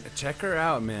lately. Check her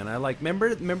out, man. I like.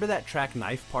 Remember that track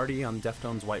 "Knife Party" on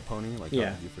Deftones' White Pony? Like, how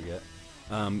did you forget?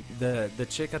 The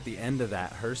chick at the end of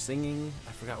that, her singing,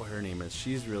 I forgot what her name is.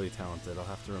 She's really talented. I'll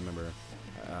have to remember.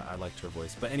 I liked her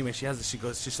voice. But anyway, she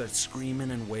starts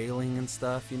screaming and wailing and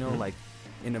stuff, you know, like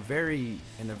in a very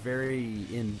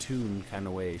in tune kind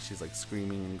of way. She's like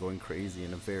screaming and going crazy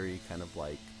in a very kind of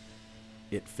like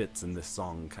it fits in this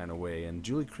song kind of way. And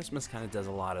Julie Christmas kind of does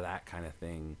a lot of that kind of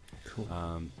thing. Cool.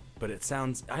 But it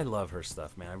sounds, I love her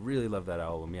stuff, man. I really love that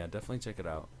album. Yeah, definitely check it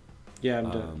out. Yeah,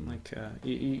 I'm done. Like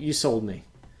you sold me.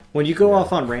 When you go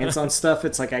off on rants on stuff,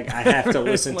 it's like I have to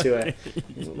listen to it.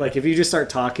 Like if you just start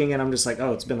talking and I'm just like,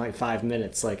 oh, it's been like 5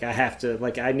 minutes. Like I have to,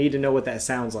 like I need to know what that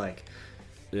sounds like.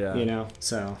 Yeah. You know,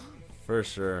 so. For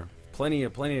sure. Plenty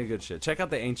of good shit. Check out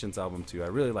the Ancients album too. I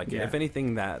really like it. If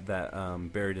anything, that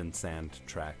Buried in Sand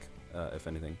track, if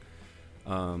anything.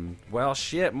 Well,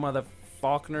 shit, mother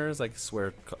Faulkners. I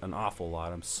swear an awful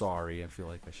lot. I'm sorry. I feel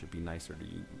like I should be nicer to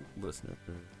you listeners.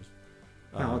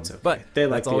 No, it's okay. But they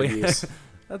like the abuse.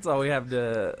 That's all we have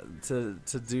to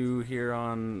do here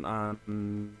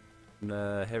on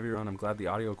Heavy Run. I'm glad the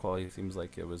audio quality seems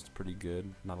like it was pretty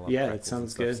good. Not a lot. Yeah, it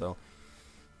sounds good. So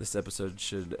this episode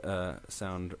should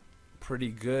sound pretty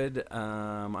good.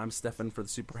 I'm Stefan for the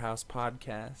Superhouse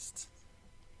Podcast.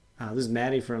 This is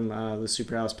Maddie from the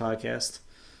Superhouse Podcast.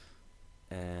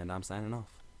 And I'm signing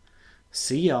off.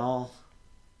 See y'all.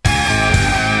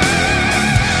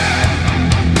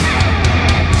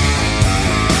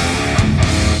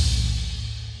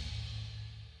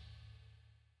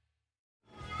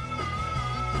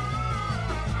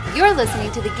 You're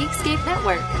listening to the Geekscape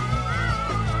Network.